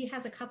now, but he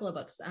has a couple of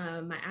books,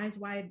 My Eyes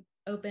Wide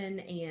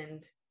Open,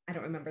 and I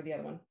don't remember the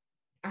other one.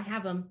 I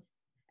have them.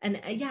 And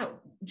yeah,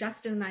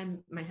 Justin and I,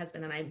 my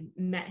husband and I,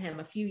 met him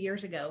a few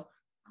years ago.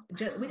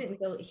 We didn't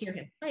go hear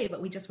him play,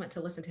 but we just went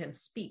to listen to him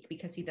speak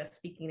because he does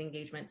speaking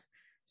engagements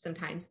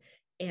sometimes.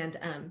 And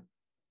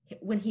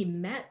when he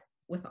met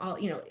with all,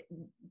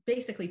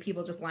 basically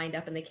people just lined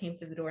up and they came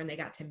through the door and they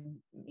got to,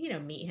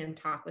 meet him,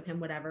 talk with him,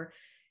 whatever.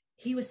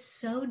 He was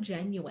so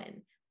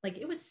genuine. Like,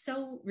 it was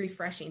so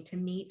refreshing to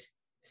meet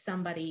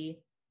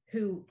somebody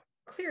who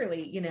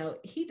clearly,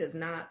 he does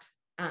not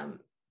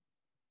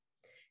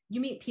you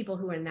meet people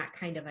who are in that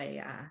kind of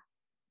a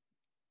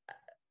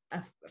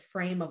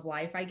frame of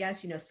life, I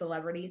guess,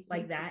 celebrity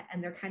like that.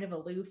 And they're kind of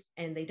aloof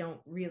and they don't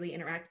really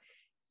interact.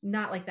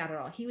 Not like that at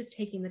all. He was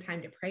taking the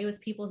time to pray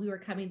with people who were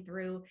coming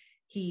through.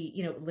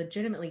 He,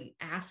 legitimately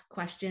asked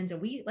questions,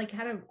 and we like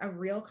had a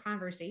real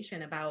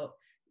conversation about,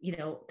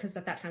 because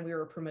at that time we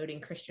were promoting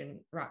Christian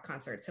rock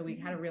concerts. So we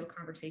had a real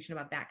conversation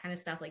about that kind of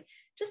stuff, like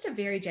just a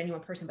very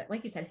genuine person. But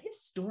like you said,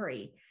 his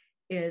story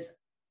is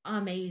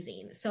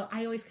amazing. So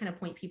I always kind of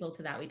point people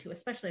to that way too,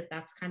 especially if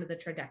that's kind of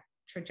the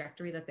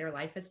trajectory that their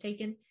life has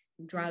taken: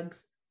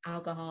 drugs,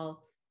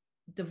 alcohol,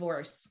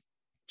 divorce,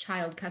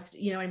 child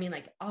custody, you know what I mean?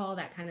 Like all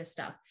that kind of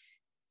stuff.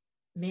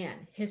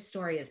 Man, his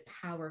story is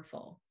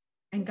powerful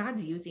and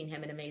God's using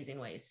him in amazing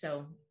ways.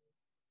 So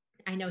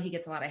I know he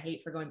gets a lot of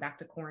hate for going back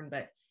to corn,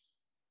 but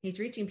he's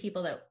reaching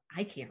people that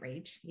I can't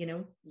reach,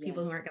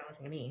 people who aren't going to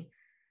listen to me.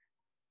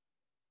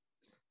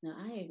 No,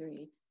 I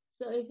agree.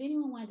 So if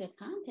anyone wanted to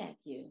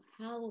contact you,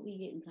 how would we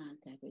get in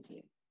contact with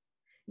you?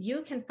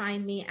 You can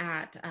find me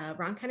at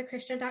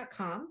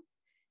wrongkindofchristian.com.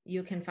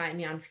 You can find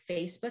me on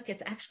Facebook.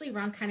 It's actually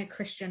Wrong Kind of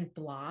Christian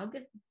blog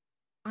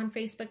on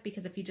Facebook,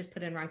 because if you just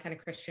put in Wrong Kind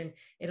of Christian,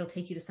 it'll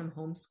take you to some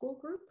homeschool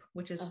group,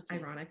 which is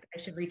ironic. I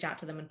should reach out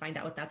to them and find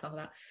out what that's all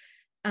about.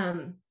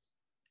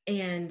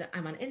 And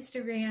I'm on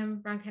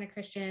Instagram, Wrong Kind of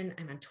Christian.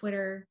 I'm on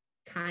Twitter,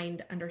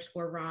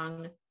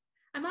 kind_wrong.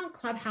 I'm on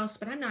Clubhouse,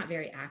 but I'm not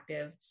very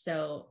active.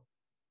 So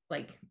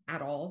like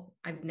at all,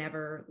 I've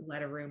never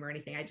led a room or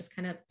anything. I just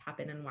kind of pop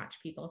in and watch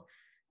people.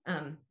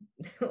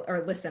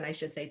 Or listen, I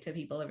should say, to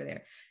people over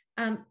there.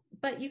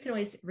 But you can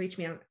always reach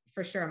me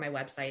for sure on my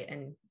website,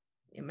 and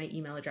my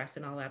email address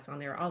and all that's on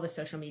there. All the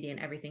social media and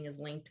everything is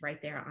linked right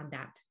there on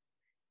that,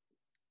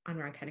 on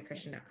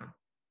wrongkindofchristian.com.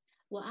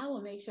 Well, I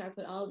will make sure I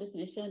put all of this in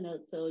the show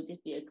notes, so it'll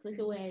just be a click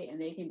away and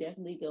they can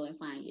definitely go and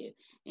find you.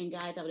 And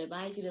guys, I would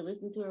advise you to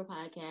listen to her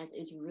podcast.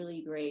 It's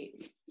really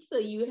great. So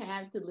you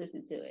have to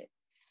listen to it.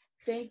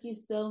 Thank you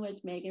so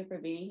much, Magan, for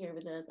being here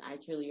with us. I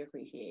truly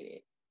appreciate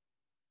it.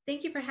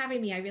 Thank you for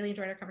having me. I really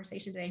enjoyed our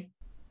conversation today.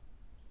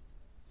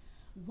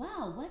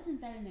 Wow,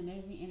 wasn't that an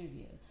amazing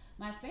interview?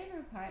 My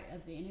favorite part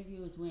of the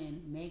interview was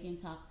when Magan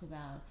talks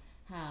about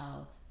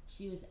how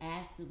she was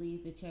asked to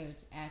leave the church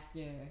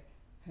after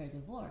her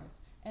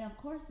divorce. And of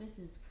course, this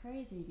is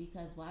crazy,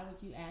 because why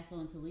would you ask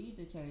someone to leave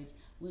the church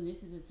when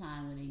this is a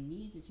time when they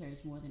need the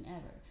church more than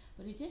ever?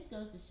 But it just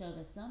goes to show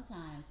that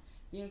sometimes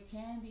there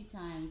can be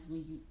times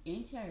when you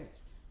in church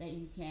that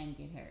you can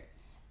get hurt.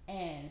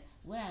 And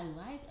what I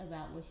like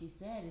about what she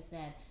said is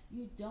that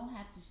you don't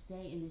have to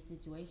stay in this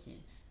situation.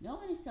 No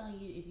one is telling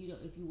you if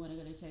you want to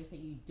go to church that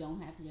you don't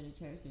have to go to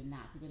church or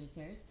not to go to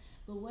church.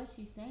 But what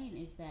she's saying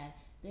is that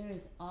there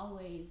is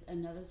always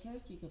another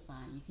church you can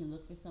find. You can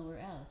look for somewhere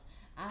else.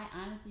 I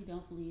honestly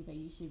don't believe that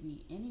you should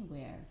be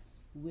anywhere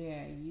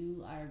where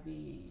you are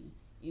being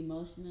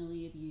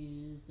emotionally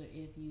abused, or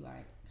if you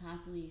are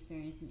constantly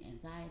experiencing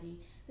anxiety.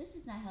 This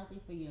is not healthy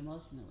for you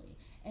emotionally.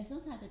 And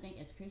sometimes I think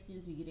as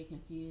Christians we get it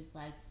confused,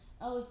 like,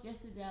 oh, it's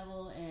just the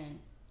devil and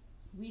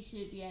we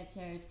should be at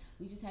church.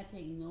 We just have to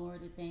ignore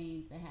the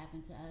things that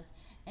happen to us.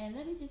 And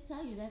let me just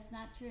tell you, that's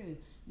not true.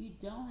 You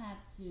don't have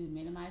to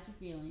minimize your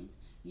feelings.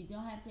 You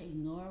don't have to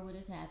ignore what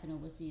has happened or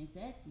what's being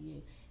said to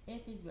you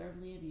if it's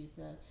verbally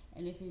abusive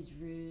and if it's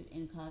rude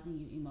and causing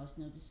you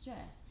emotional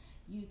distress.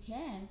 You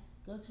can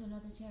go to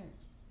another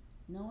church.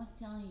 No one's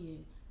telling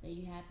you that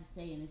you have to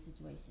stay in this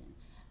situation.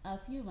 A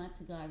few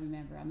months ago, I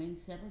remember I'm in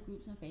several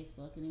groups on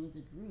Facebook, and it was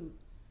a group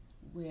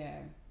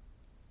where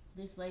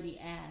this lady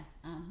asked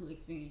who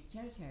experienced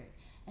church hurt,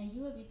 and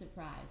you would be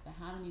surprised by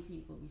how many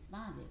people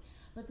responded.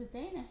 But the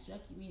thing that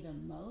struck me the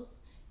most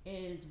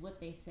is what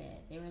they said.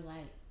 They were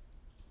like,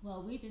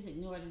 well, we just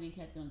ignored it and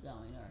kept on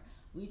going, or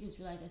we just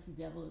realized that's the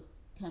devil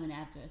coming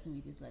after us and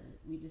we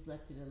just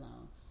left it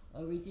alone,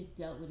 or we just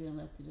dealt with it and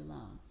left it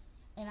alone.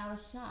 And I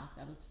was shocked.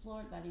 I was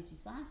floored by these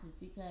responses,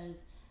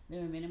 because they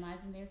were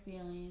minimizing their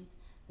feelings.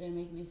 They're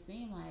making it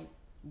seem like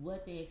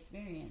what they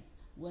experienced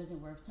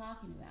wasn't worth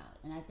talking about.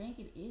 And I think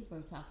it is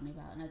worth talking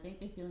about, and I think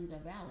their feelings are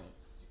valid.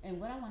 And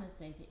what I want to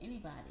say to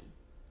anybody,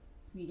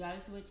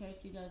 regardless of what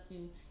church you go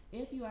to,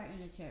 if you are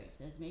in a church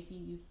that's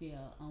making you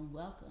feel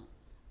unwelcome,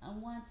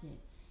 unwanted,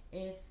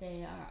 if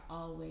they are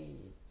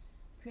always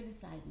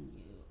criticizing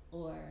you,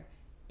 or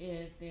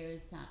if there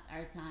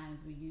are times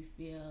where you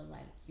feel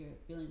like your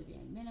feelings are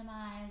being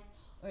minimized,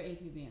 or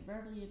if you're being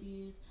verbally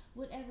abused,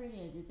 whatever it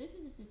is, if this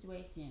is a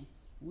situation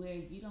where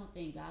you don't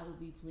think God will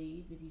be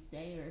pleased if you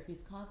stay, or if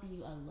it's causing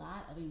you a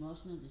lot of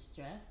emotional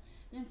distress,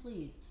 then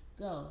please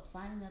go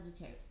find another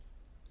church.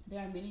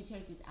 There are many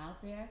churches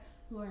out there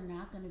who are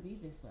not going to be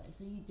this way.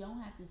 So you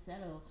don't have to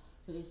settle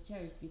for this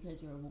church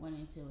because you're born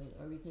into it,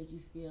 or because you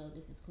feel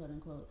this is quote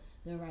unquote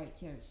the right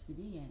church to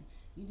be in.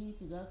 You need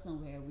to go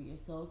somewhere where your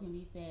soul can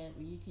be fed,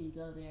 where you can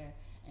go there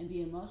and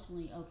be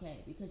emotionally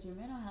okay, because your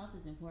mental health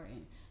is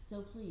important.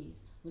 So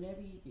please,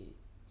 whatever you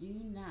do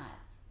not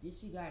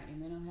disregard your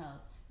mental health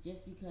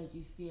just because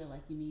you feel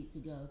like you need to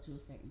go to a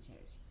certain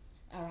church.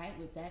 All right,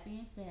 with that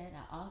being said,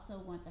 I also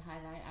want to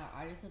highlight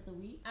our artist of the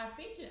week. Our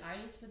featured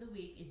artist for the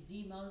week is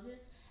D.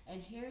 Moses,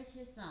 And here is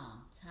his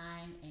song,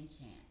 Time and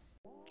Chance.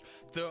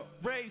 The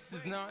race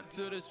is not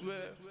to the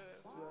swift.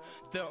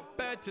 The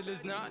battle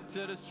is not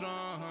to the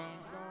strong.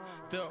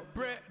 The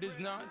bread is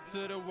not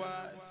to the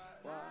wise.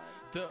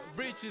 The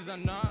riches are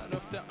not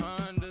of the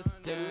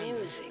understanding.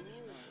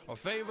 Or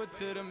favor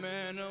to the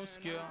man of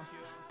skill.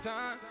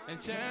 Time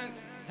and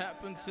chance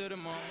happen to the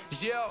moment.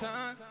 Yo.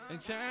 Time and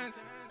chance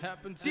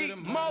happen to the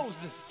moment.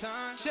 Moses.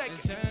 Time check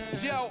and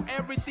chance. Yo,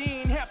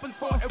 everything happens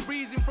for a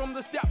reason from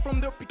the start, from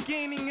the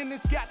beginning. And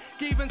it's God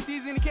given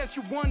season in case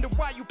you wonder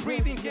why you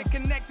breathing. Get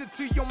connected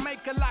to your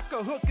maker like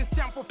a hook. It's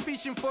time for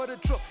fishing for the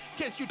truck.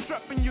 Case you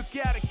trapping, you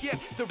gotta get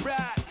the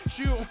right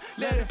shoe.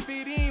 Let it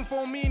fit in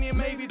for a minute,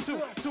 maybe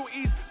two. Two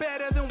is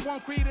better than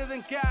one, greater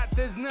than God.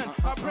 There's none.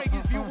 I pray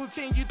His view will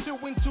change you two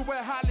into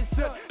a highly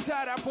set.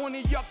 Tied up on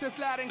the yoke that's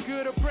light and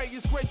good. I pray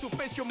His grace will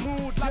face your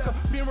mood like a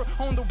mirror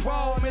on the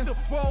wall. Man, the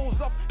walls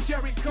of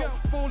Jericho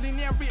fall in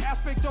every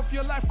aspect of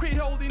your life. Quit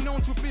holding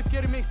on to beef,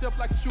 getting mixed up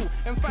like stew.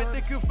 And fight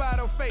the good fight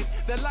of faith.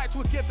 The light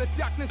will get the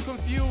darkness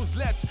confused.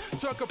 Let's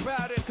talk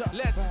about it.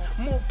 Let's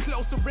move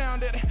close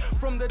around it.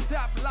 From the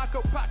top like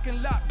a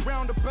parking lot,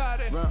 round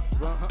about it.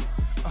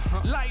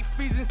 Life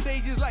is in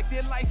stages like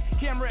their lights,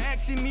 camera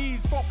action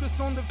needs. Focus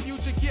on the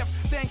future, give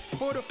thanks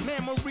for the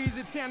memories.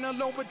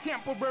 Eternal over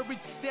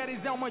temporaries, that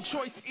is how my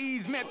choice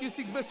is. Matthew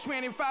 6 verse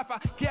 25, I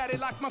got it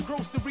like my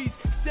groceries.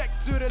 Stuck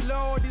to the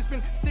Lord, He's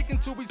been sticking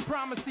to His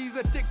promises.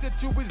 Addicted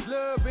to His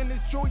love, and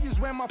His joy is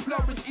where my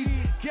flourish is.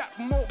 Got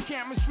more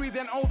chemistry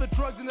than all the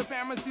drugs in the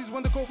pharmacies.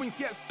 When the going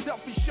gets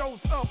tough, He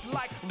shows up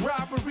like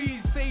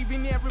robberies.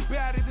 Saving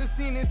everybody, the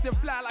sinners that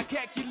fly like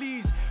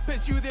Hercules.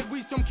 Pursue that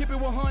wisdom, keep it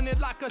 100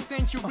 like a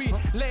century.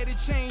 Let it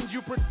change,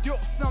 you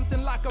produce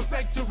something like a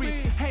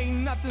factory. Ain't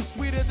nothing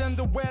sweeter than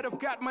the word of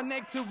God, my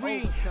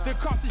nectarine. The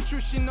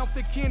constitution of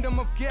the kingdom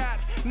of God.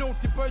 No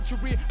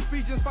debauchery.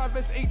 Ephesians 5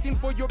 verse 18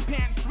 for your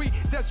pantry.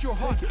 That's your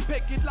heart,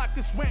 pack it like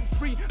it's rent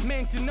free.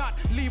 Man, do not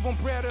leave on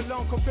bread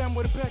alone. Confirm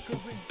with a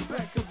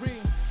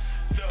bakery.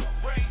 The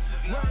race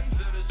is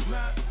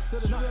not to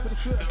the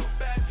swift. The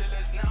battle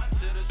is not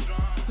to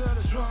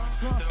the strong.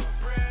 The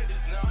bread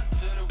is not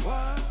to the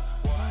wise.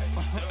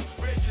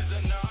 The riches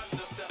are not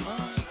of the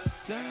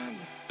understanding.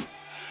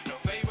 No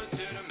favor to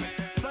the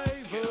man.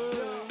 Favor.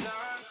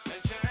 Time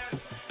and chance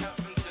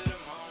happen to the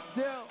moment.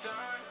 Still.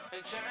 Time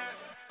and chance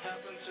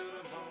happen to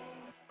the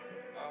moment.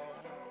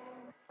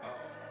 Oh.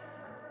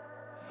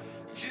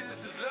 Jesus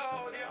is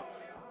Lord, yo.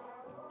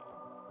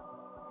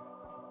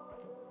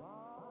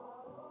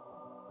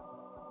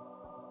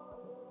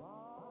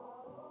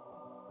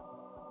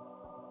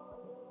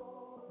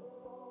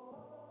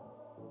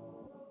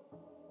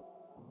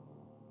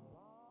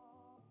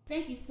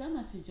 Thank you so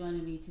much for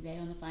joining me today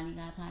on the Finding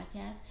God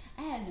podcast.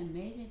 I had an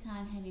amazing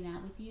time hanging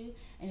out with you.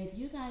 And if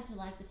you guys would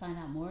like to find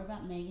out more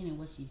about Magan and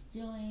what she's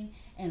doing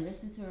and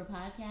listen to her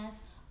podcast,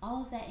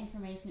 all of that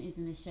information is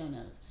in the show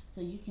notes.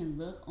 So you can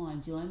look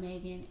on Join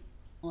Magan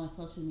on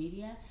social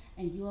media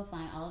and you will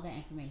find all of that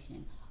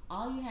information.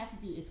 All you have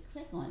to do is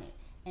click on it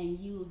and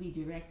you will be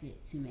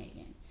directed to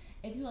Magan.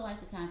 If you would like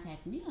to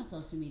contact me on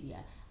social media,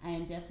 I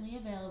am definitely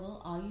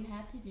available. All you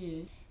have to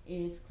do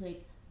is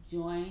click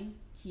Join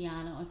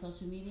Kiana on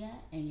social media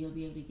and you'll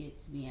be able to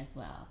get to me as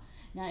well.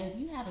 Now, if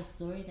you have a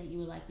story that you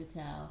would like to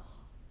tell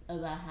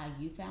about how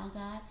you found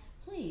God,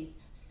 please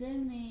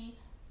send me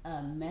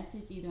a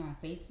message either on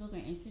Facebook or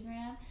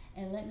Instagram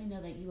and let me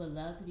know that you would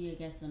love to be a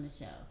guest on the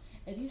show.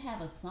 If you have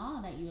a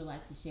song that you would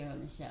like to share on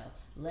the show,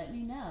 let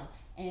me know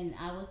and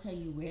I will tell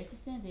you where to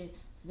send it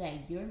so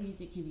that your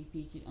music can be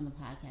featured on the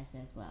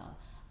podcast as well.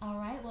 All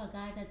right, well,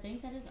 guys, I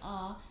think that is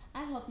all.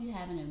 I hope you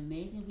have an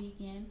amazing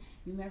weekend.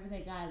 Remember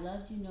that God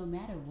loves you no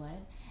matter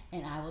what,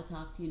 and I will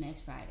talk to you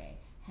next Friday.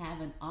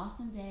 Have an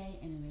awesome day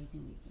and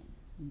amazing weekend.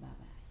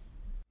 Bye-bye.